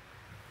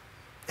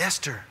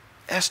 Esther.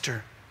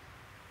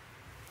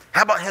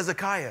 How about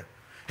Hezekiah?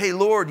 Hey,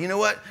 Lord, you know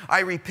what?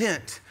 I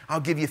repent. I'll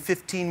give you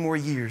 15 more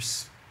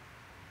years.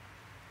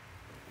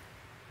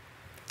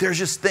 There's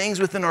just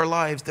things within our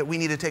lives that we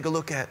need to take a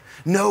look at.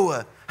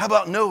 Noah. How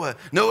about Noah?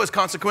 Noah's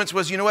consequence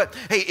was, you know what?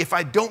 Hey, if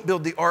I don't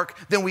build the ark,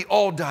 then we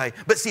all die.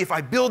 But see, if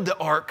I build the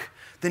ark,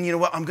 then you know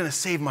what? I'm going to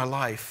save my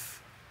life.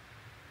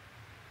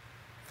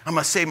 I'm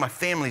going to save my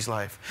family's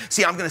life.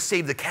 See, I'm going to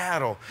save the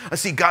cattle.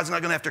 See, God's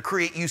not going to have to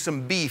create you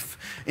some beef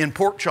and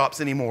pork chops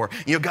anymore.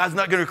 You know, God's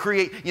not going to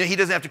create, he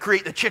doesn't have to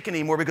create the chicken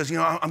anymore because,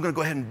 I'm going to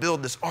go ahead and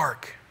build this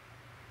ark.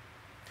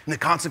 And the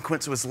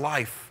consequence was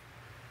life.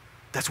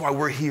 That's why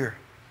we're here,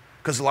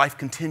 because life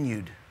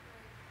continued.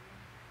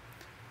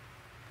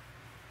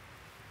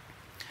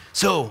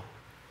 So,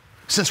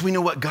 since we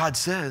know what God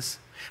says,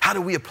 how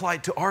do we apply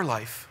it to our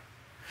life?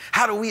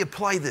 How do we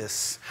apply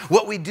this?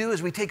 What we do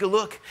is we take a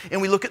look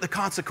and we look at the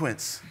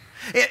consequence.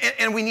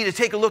 And we need to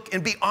take a look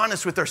and be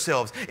honest with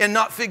ourselves and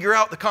not figure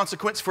out the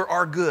consequence for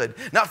our good.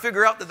 Not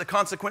figure out that the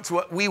consequence is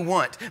what we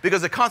want,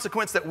 because the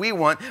consequence that we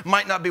want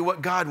might not be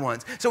what God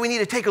wants. So we need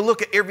to take a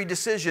look at every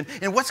decision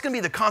and what's going to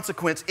be the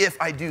consequence if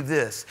I do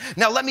this.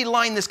 Now let me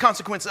line this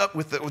consequence up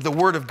with the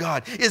Word of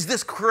God. Is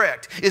this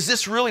correct? Is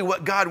this really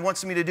what God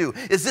wants me to do?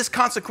 Is this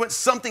consequence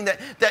something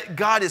that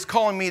God is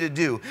calling me to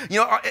do?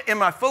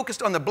 Am I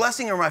focused on the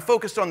blessing or am I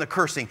focused on the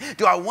cursing?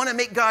 Do I want to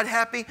make God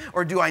happy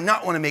or do I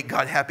not want to make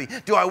God happy?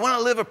 Do I want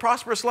to live a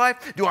prosperous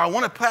life? Do I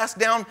want to pass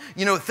down,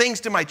 things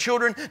to my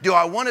children? Do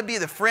I want to be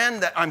the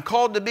friend that I'm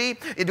called to be?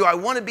 Do I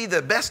want to be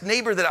the best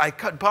neighbor that I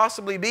could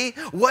possibly be?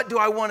 What do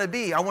I want to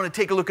be? I want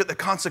to take a look at the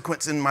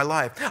consequence in my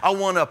life. I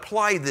want to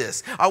apply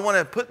this. I want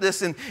to put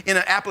this in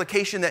an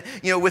application that,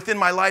 within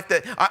my life,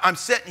 that I'm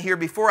sitting here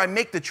before I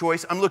make the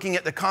choice, I'm looking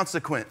at the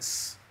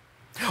consequence.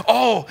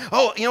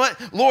 Oh, you know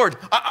what? Lord,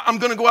 I'm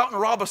going to go out and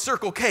rob a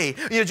Circle K.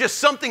 Just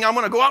something, I'm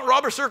going to go out and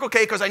rob a Circle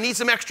K because I need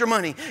some extra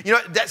money.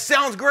 That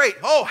sounds great.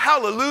 Oh,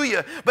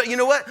 hallelujah. But you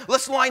know what?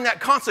 Let's line that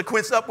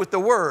consequence up with the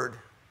Word.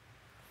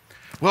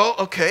 Well,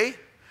 okay.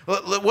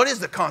 What is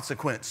the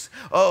consequence?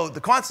 Oh, the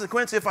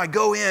consequence if I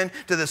go in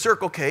to the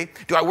Circle K,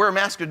 do I wear a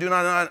mask or do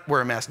I not wear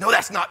a mask? No,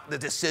 that's not the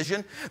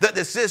decision. The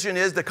decision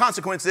is, the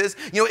consequence is,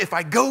 if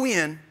I go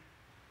in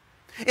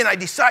and I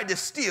decide to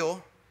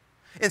steal,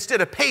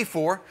 instead of pay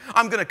for,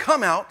 I'm going to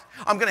come out,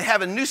 I'm going to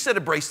have a new set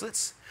of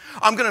bracelets,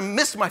 I'm going to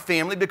miss my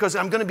family because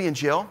I'm going to be in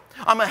jail,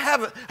 I'm going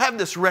to have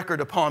this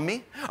record upon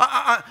me,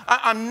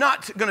 I'm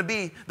not going to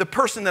be the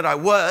person that I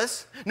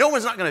was, no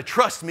one's not going to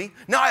trust me,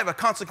 now I have a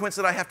consequence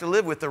that I have to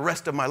live with the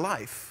rest of my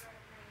life.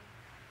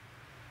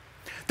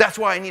 That's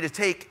why I need to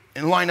take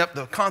and line up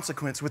the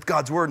consequence with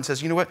God's Word and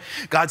says, you know what?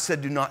 God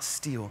said do not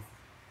steal.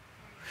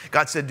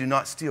 God said do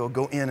not steal,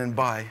 go in and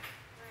buy.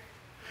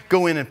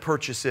 Go in and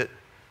purchase it.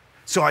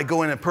 So I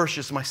go in and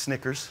purchase my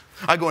Snickers.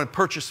 I go and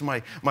purchase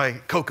my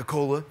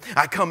Coca-Cola.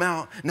 I come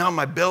out. Now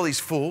my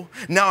belly's full.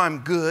 Now I'm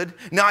good.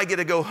 Now I get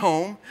to go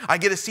home. I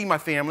get to see my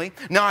family.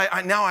 Now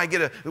I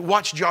get to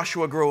watch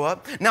Joshua grow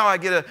up. Now I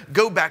get to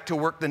go back to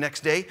work the next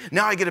day.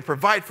 Now I get to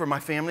provide for my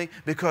family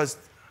because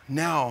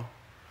now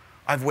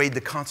I've weighed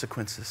the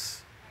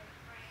consequences.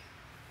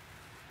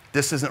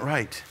 This isn't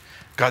right.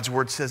 God's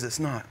Word says it's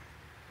not.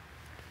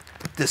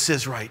 But this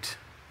is right.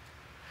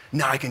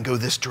 Now I can go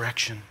this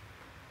direction.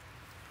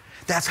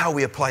 That's how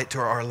we apply it to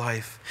our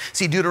life.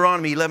 See,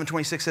 Deuteronomy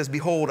 11:26 says,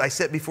 behold, I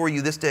set before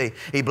you this day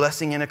a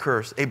blessing and a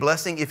curse. A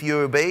blessing if you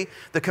obey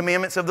the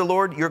commandments of the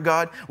Lord your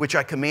God, which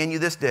I command you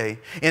this day.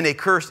 And a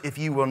curse if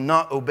you will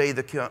not obey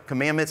the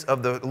commandments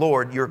of the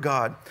Lord your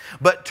God.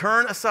 But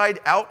turn aside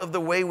out of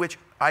the way which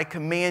I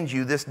command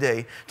you this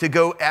day to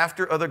go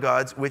after other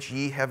gods which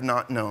ye have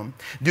not known.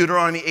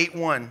 Deuteronomy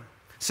 8:1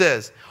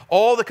 says,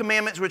 all the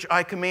commandments which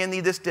I command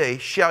thee this day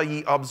shall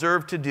ye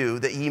observe to do,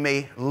 that ye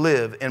may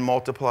live and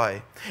multiply,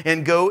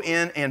 and go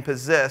in and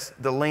possess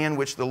the land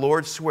which the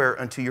Lord sware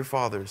unto your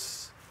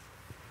fathers.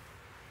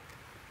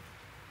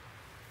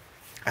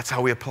 That's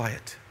how we apply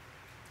it.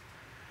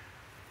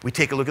 We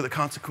take a look at the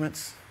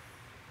consequence.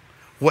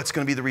 What's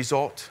going to be the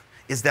result?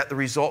 Is that the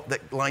result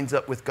that lines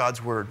up with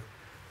God's Word?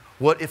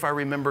 What if I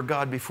remember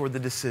God before the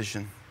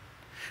decision?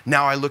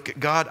 Now I look at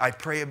God, I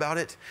pray about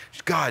it.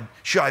 God,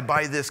 should I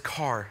buy this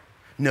car?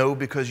 No,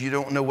 because you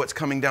don't know what's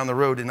coming down the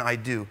road, and I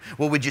do.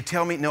 Well, would you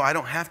tell me? No, I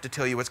don't have to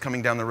tell you what's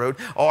coming down the road.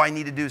 All I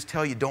need to do is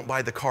tell you, don't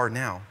buy the car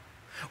now.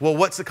 Well,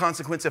 what's the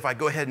consequence if I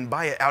go ahead and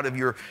buy it out of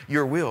your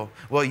will?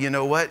 Well, you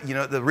know what?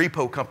 The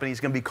repo company is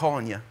going to be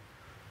calling you.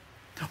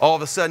 All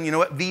of a sudden, you know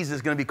what? Visa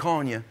is going to be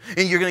calling you.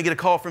 And you're going to get a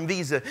call from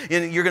Visa.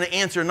 And you're going to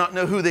answer and not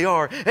know who they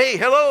are. Hey,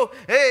 hello.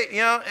 Hey,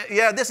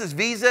 yeah, this is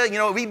Visa.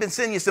 We've been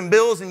sending you some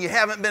bills and you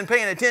haven't been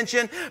paying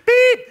attention.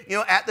 Beep.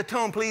 At the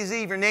tone, please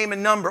leave your name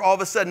and number. All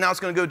of a sudden, now it's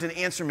going to go to the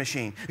answer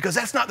machine. Because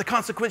that's not the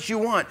consequence you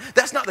want.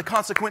 That's not the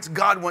consequence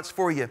God wants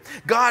for you.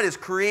 God has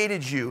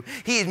created you.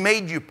 He has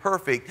made you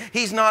perfect.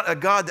 He's not a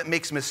God that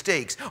makes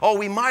mistakes. Oh,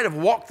 we might have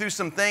walked through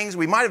some things.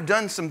 We might have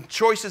done some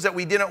choices that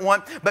we didn't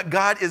want. But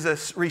God is a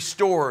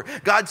restorer.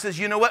 God says,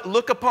 you know what?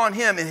 Look upon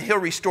Him and He'll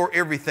restore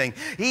everything.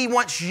 He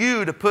wants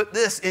you to put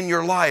this in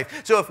your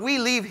life. So if we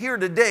leave here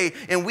today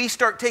and we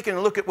start taking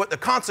a look at what the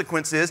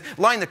consequence is,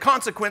 line the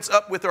consequence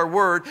up with our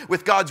Word,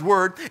 with God's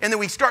Word, and then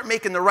we start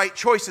making the right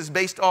choices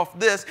based off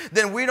this,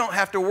 then we don't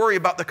have to worry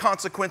about the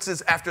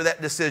consequences after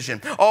that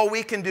decision. All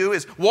we can do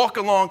is walk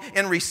along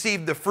and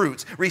receive the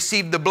fruits,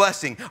 receive the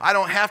blessing. I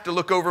don't have to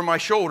look over my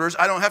shoulders.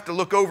 I don't have to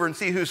look over and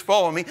see who's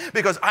following me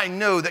because I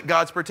know that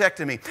God's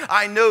protecting me.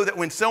 I know that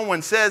when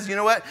someone says, you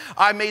know what?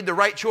 I made the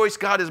right choice,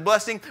 God is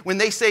blessing. When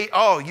they say,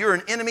 oh, you're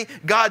an enemy,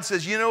 God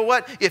says, you know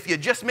what? If you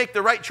just make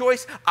the right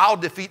choice, I'll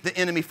defeat the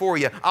enemy for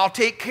you. I'll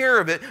take care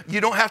of it. You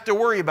don't have to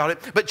worry about it,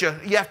 but you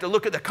have to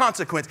look at the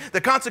consequence.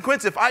 The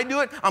consequence, if I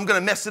do it, I'm going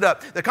to mess it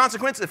up. The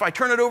consequence, if I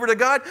turn it over to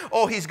God,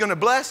 oh, He's going to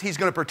bless, He's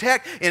going to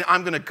protect, and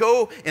I'm going to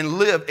go and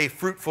live a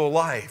fruitful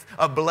life,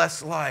 a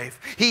blessed life.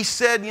 He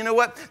said, you know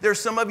what? There's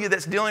some of you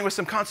that's dealing with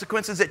some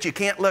consequences that you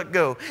can't let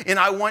go. And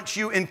I want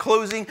you, in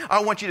closing,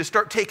 I want you to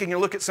start taking a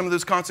look at some of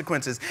those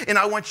consequences. And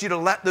I want you to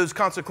let those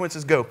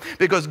consequences go,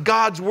 because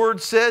God's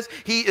word says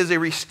he is a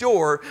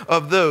restorer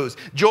of those.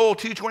 Joel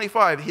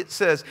 2:25, it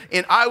says,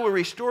 and I will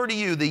restore to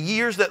you the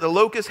years that the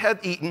locust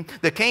hath eaten,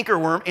 the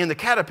cankerworm and the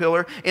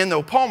caterpillar and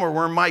the palmer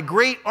worm, my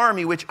great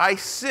army which I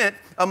sent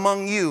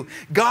among you.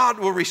 God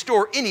will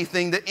restore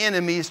anything the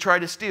enemies try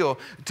to steal,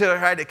 to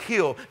try to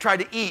kill, try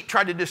to eat,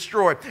 try to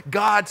destroy.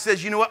 God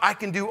says, you know what? I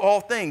can do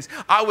all things.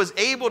 I was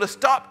able to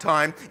stop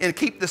time and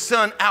keep the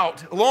sun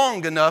out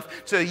long enough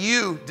so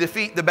you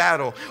defeat the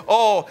battle.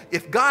 Oh,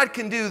 if God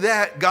can do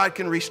that, God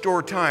can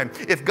restore time.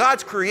 If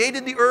God's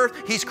created the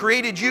earth, he's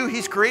created you,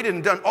 he's created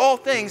and done all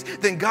things,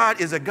 then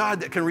God is a God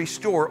that can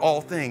restore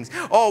all things.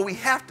 Oh, we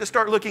have to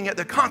start looking at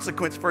the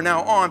consequence from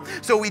now on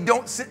so we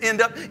don't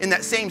end up in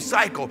that same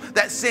cycle,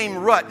 that same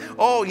rut.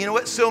 Oh, you know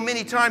what? So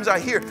many times I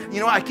hear, you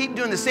know, I keep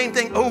doing the same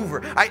thing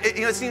over.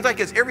 It seems like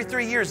it's every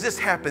 3 years this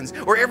happens,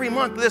 or every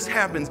month this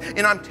happens.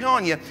 And I'm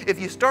telling you, if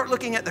you start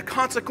looking at the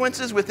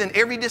consequences within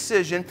every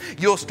decision,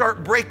 you'll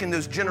start breaking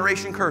those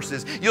generation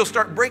curses. You'll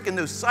start breaking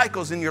those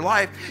cycles in your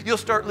life. You'll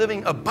start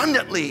living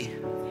abundantly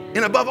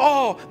and above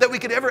all that we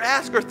could ever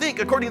ask or think,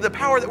 according to the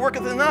power that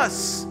worketh in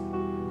us.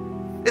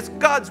 It's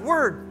God's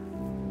word.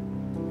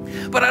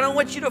 But I don't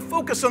want you to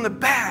focus on the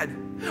bad.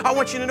 I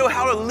want you to know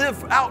how to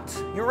live out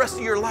the rest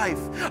of your life.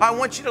 I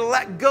want you to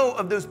let go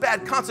of those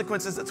bad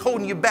consequences that's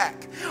holding you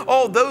back.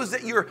 Oh, those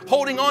that you're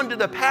holding on to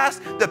the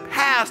past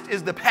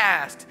is the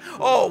past.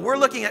 Oh, we're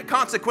looking at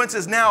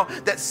consequences now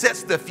that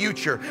sets the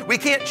future. We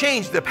can't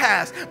change the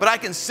past, but I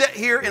can sit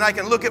here and I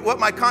can look at what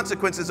my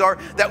consequences are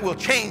that will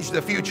change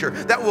the future,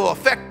 that will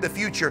affect the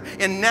future.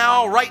 And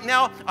now, right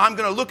now, I'm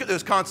going to look at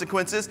those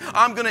consequences.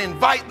 I'm going to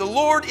invite the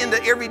Lord into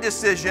every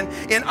decision,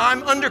 and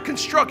I'm under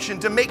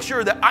construction to make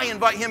sure that I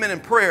invite him in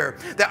prayer,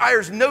 that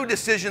there's no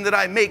decision that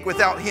I make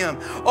without him.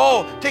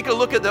 Oh, take a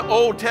look at the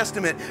Old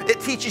Testament. It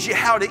teaches you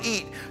how to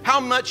eat. How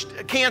much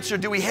cancer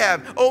do we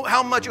have? Oh,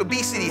 how much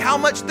obesity? How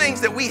much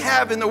things that we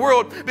have in the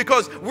world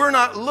because we're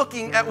not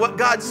looking at what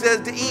God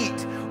says to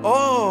eat.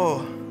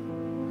 Oh,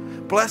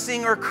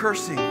 blessing or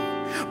cursing.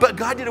 But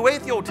God did away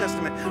with the Old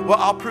Testament. Well,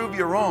 I'll prove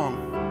you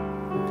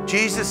wrong.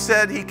 Jesus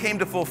said he came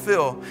to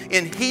fulfill.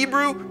 In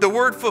Hebrew, the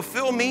word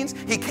fulfill means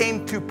he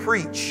came to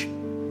preach.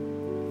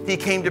 He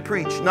came to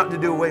preach, not to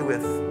do away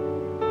with.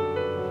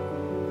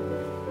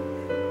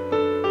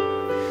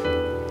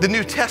 The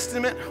New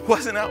Testament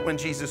wasn't out when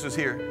Jesus was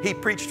here. He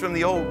preached from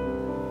the Old.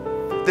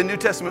 The New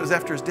Testament was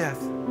after his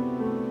death.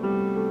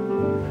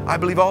 I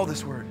believe all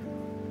this word.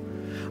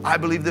 I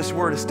believe this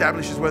word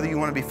establishes whether you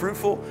want to be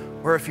fruitful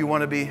or if you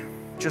want to be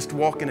just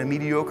walking a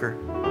mediocre.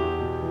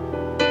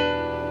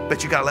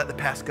 But you got to let the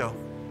past go.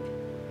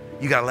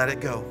 You got to let it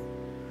go.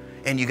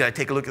 And you got to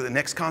take a look at the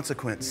next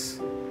consequence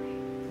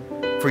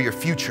for your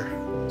future,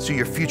 so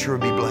your future will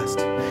be blessed.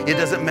 It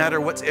doesn't matter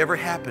what's ever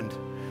happened.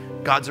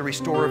 God's a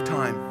restorer of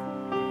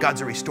time.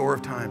 God's a restorer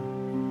of time.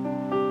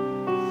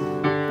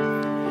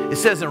 It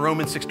says in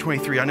Romans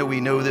 6:23, I know we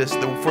know this,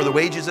 for the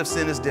wages of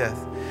sin is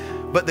death,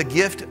 but the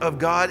gift of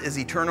God is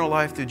eternal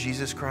life through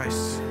Jesus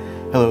Christ.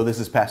 Hello, this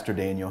is Pastor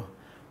Daniel.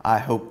 I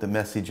hope the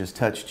message has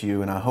touched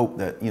you, and I hope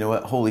that, you know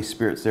what, Holy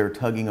Spirit's there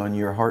tugging on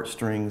your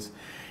heartstrings.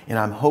 And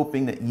I'm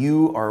hoping that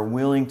you are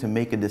willing to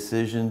make a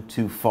decision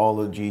to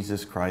follow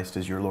Jesus Christ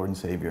as your Lord and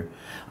Savior.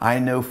 I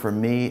know for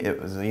me,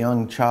 it was a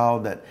young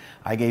child that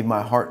I gave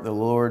my heart to the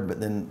Lord, but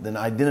then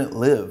I didn't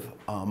live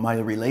my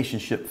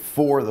relationship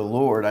for the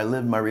Lord. I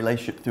lived my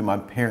relationship through my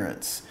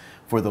parents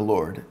for the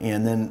Lord.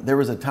 And then there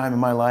was a time in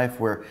my life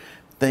where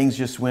things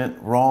just went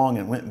wrong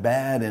and went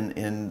bad,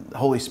 and the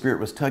Holy Spirit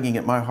was tugging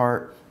at my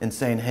heart and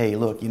saying, hey,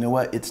 look, you know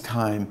what? It's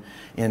time.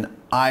 And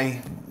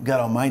I got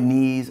on my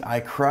knees,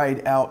 I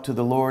cried out to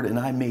the Lord, and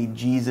I made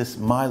Jesus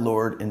my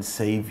Lord and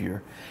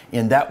Savior.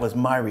 And that was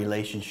my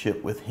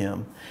relationship with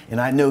him. And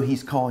I know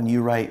he's calling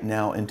you right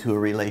now into a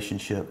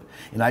relationship.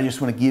 And I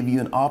just want to give you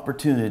an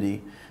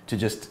opportunity to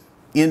just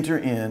enter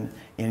in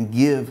and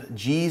give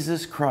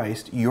Jesus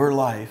Christ your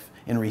life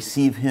and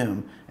receive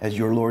him as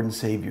your Lord and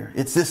Savior.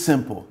 It's this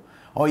simple.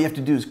 All you have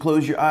to do is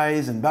close your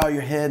eyes and bow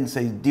your head and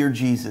say, Dear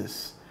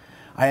Jesus,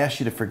 I ask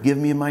you to forgive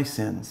me of my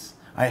sins.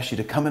 I ask you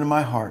to come into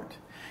my heart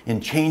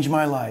and change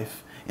my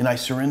life, and I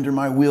surrender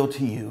my will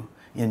to you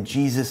in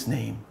Jesus'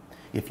 name.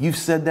 If you've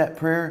said that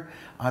prayer,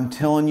 I'm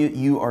telling you,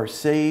 you are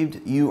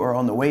saved. You are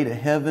on the way to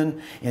heaven,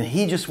 and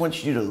he just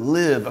wants you to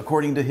live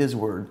according to his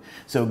word.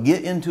 So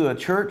get into a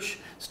church,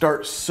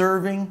 start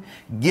serving,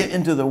 get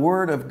into the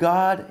word of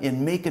God,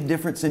 and make a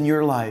difference in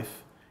your life.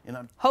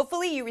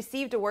 Hopefully you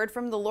received a word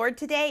from the Lord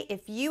today.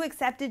 If you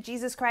accepted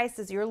Jesus Christ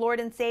as your Lord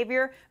and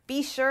Savior,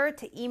 be sure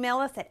to email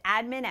us at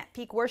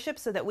admin@peakworship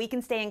so that we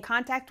can stay in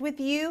contact with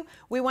you.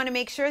 We want to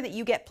make sure that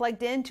you get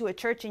plugged into a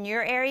church in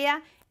your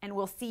area, and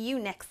we'll see you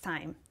next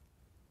time.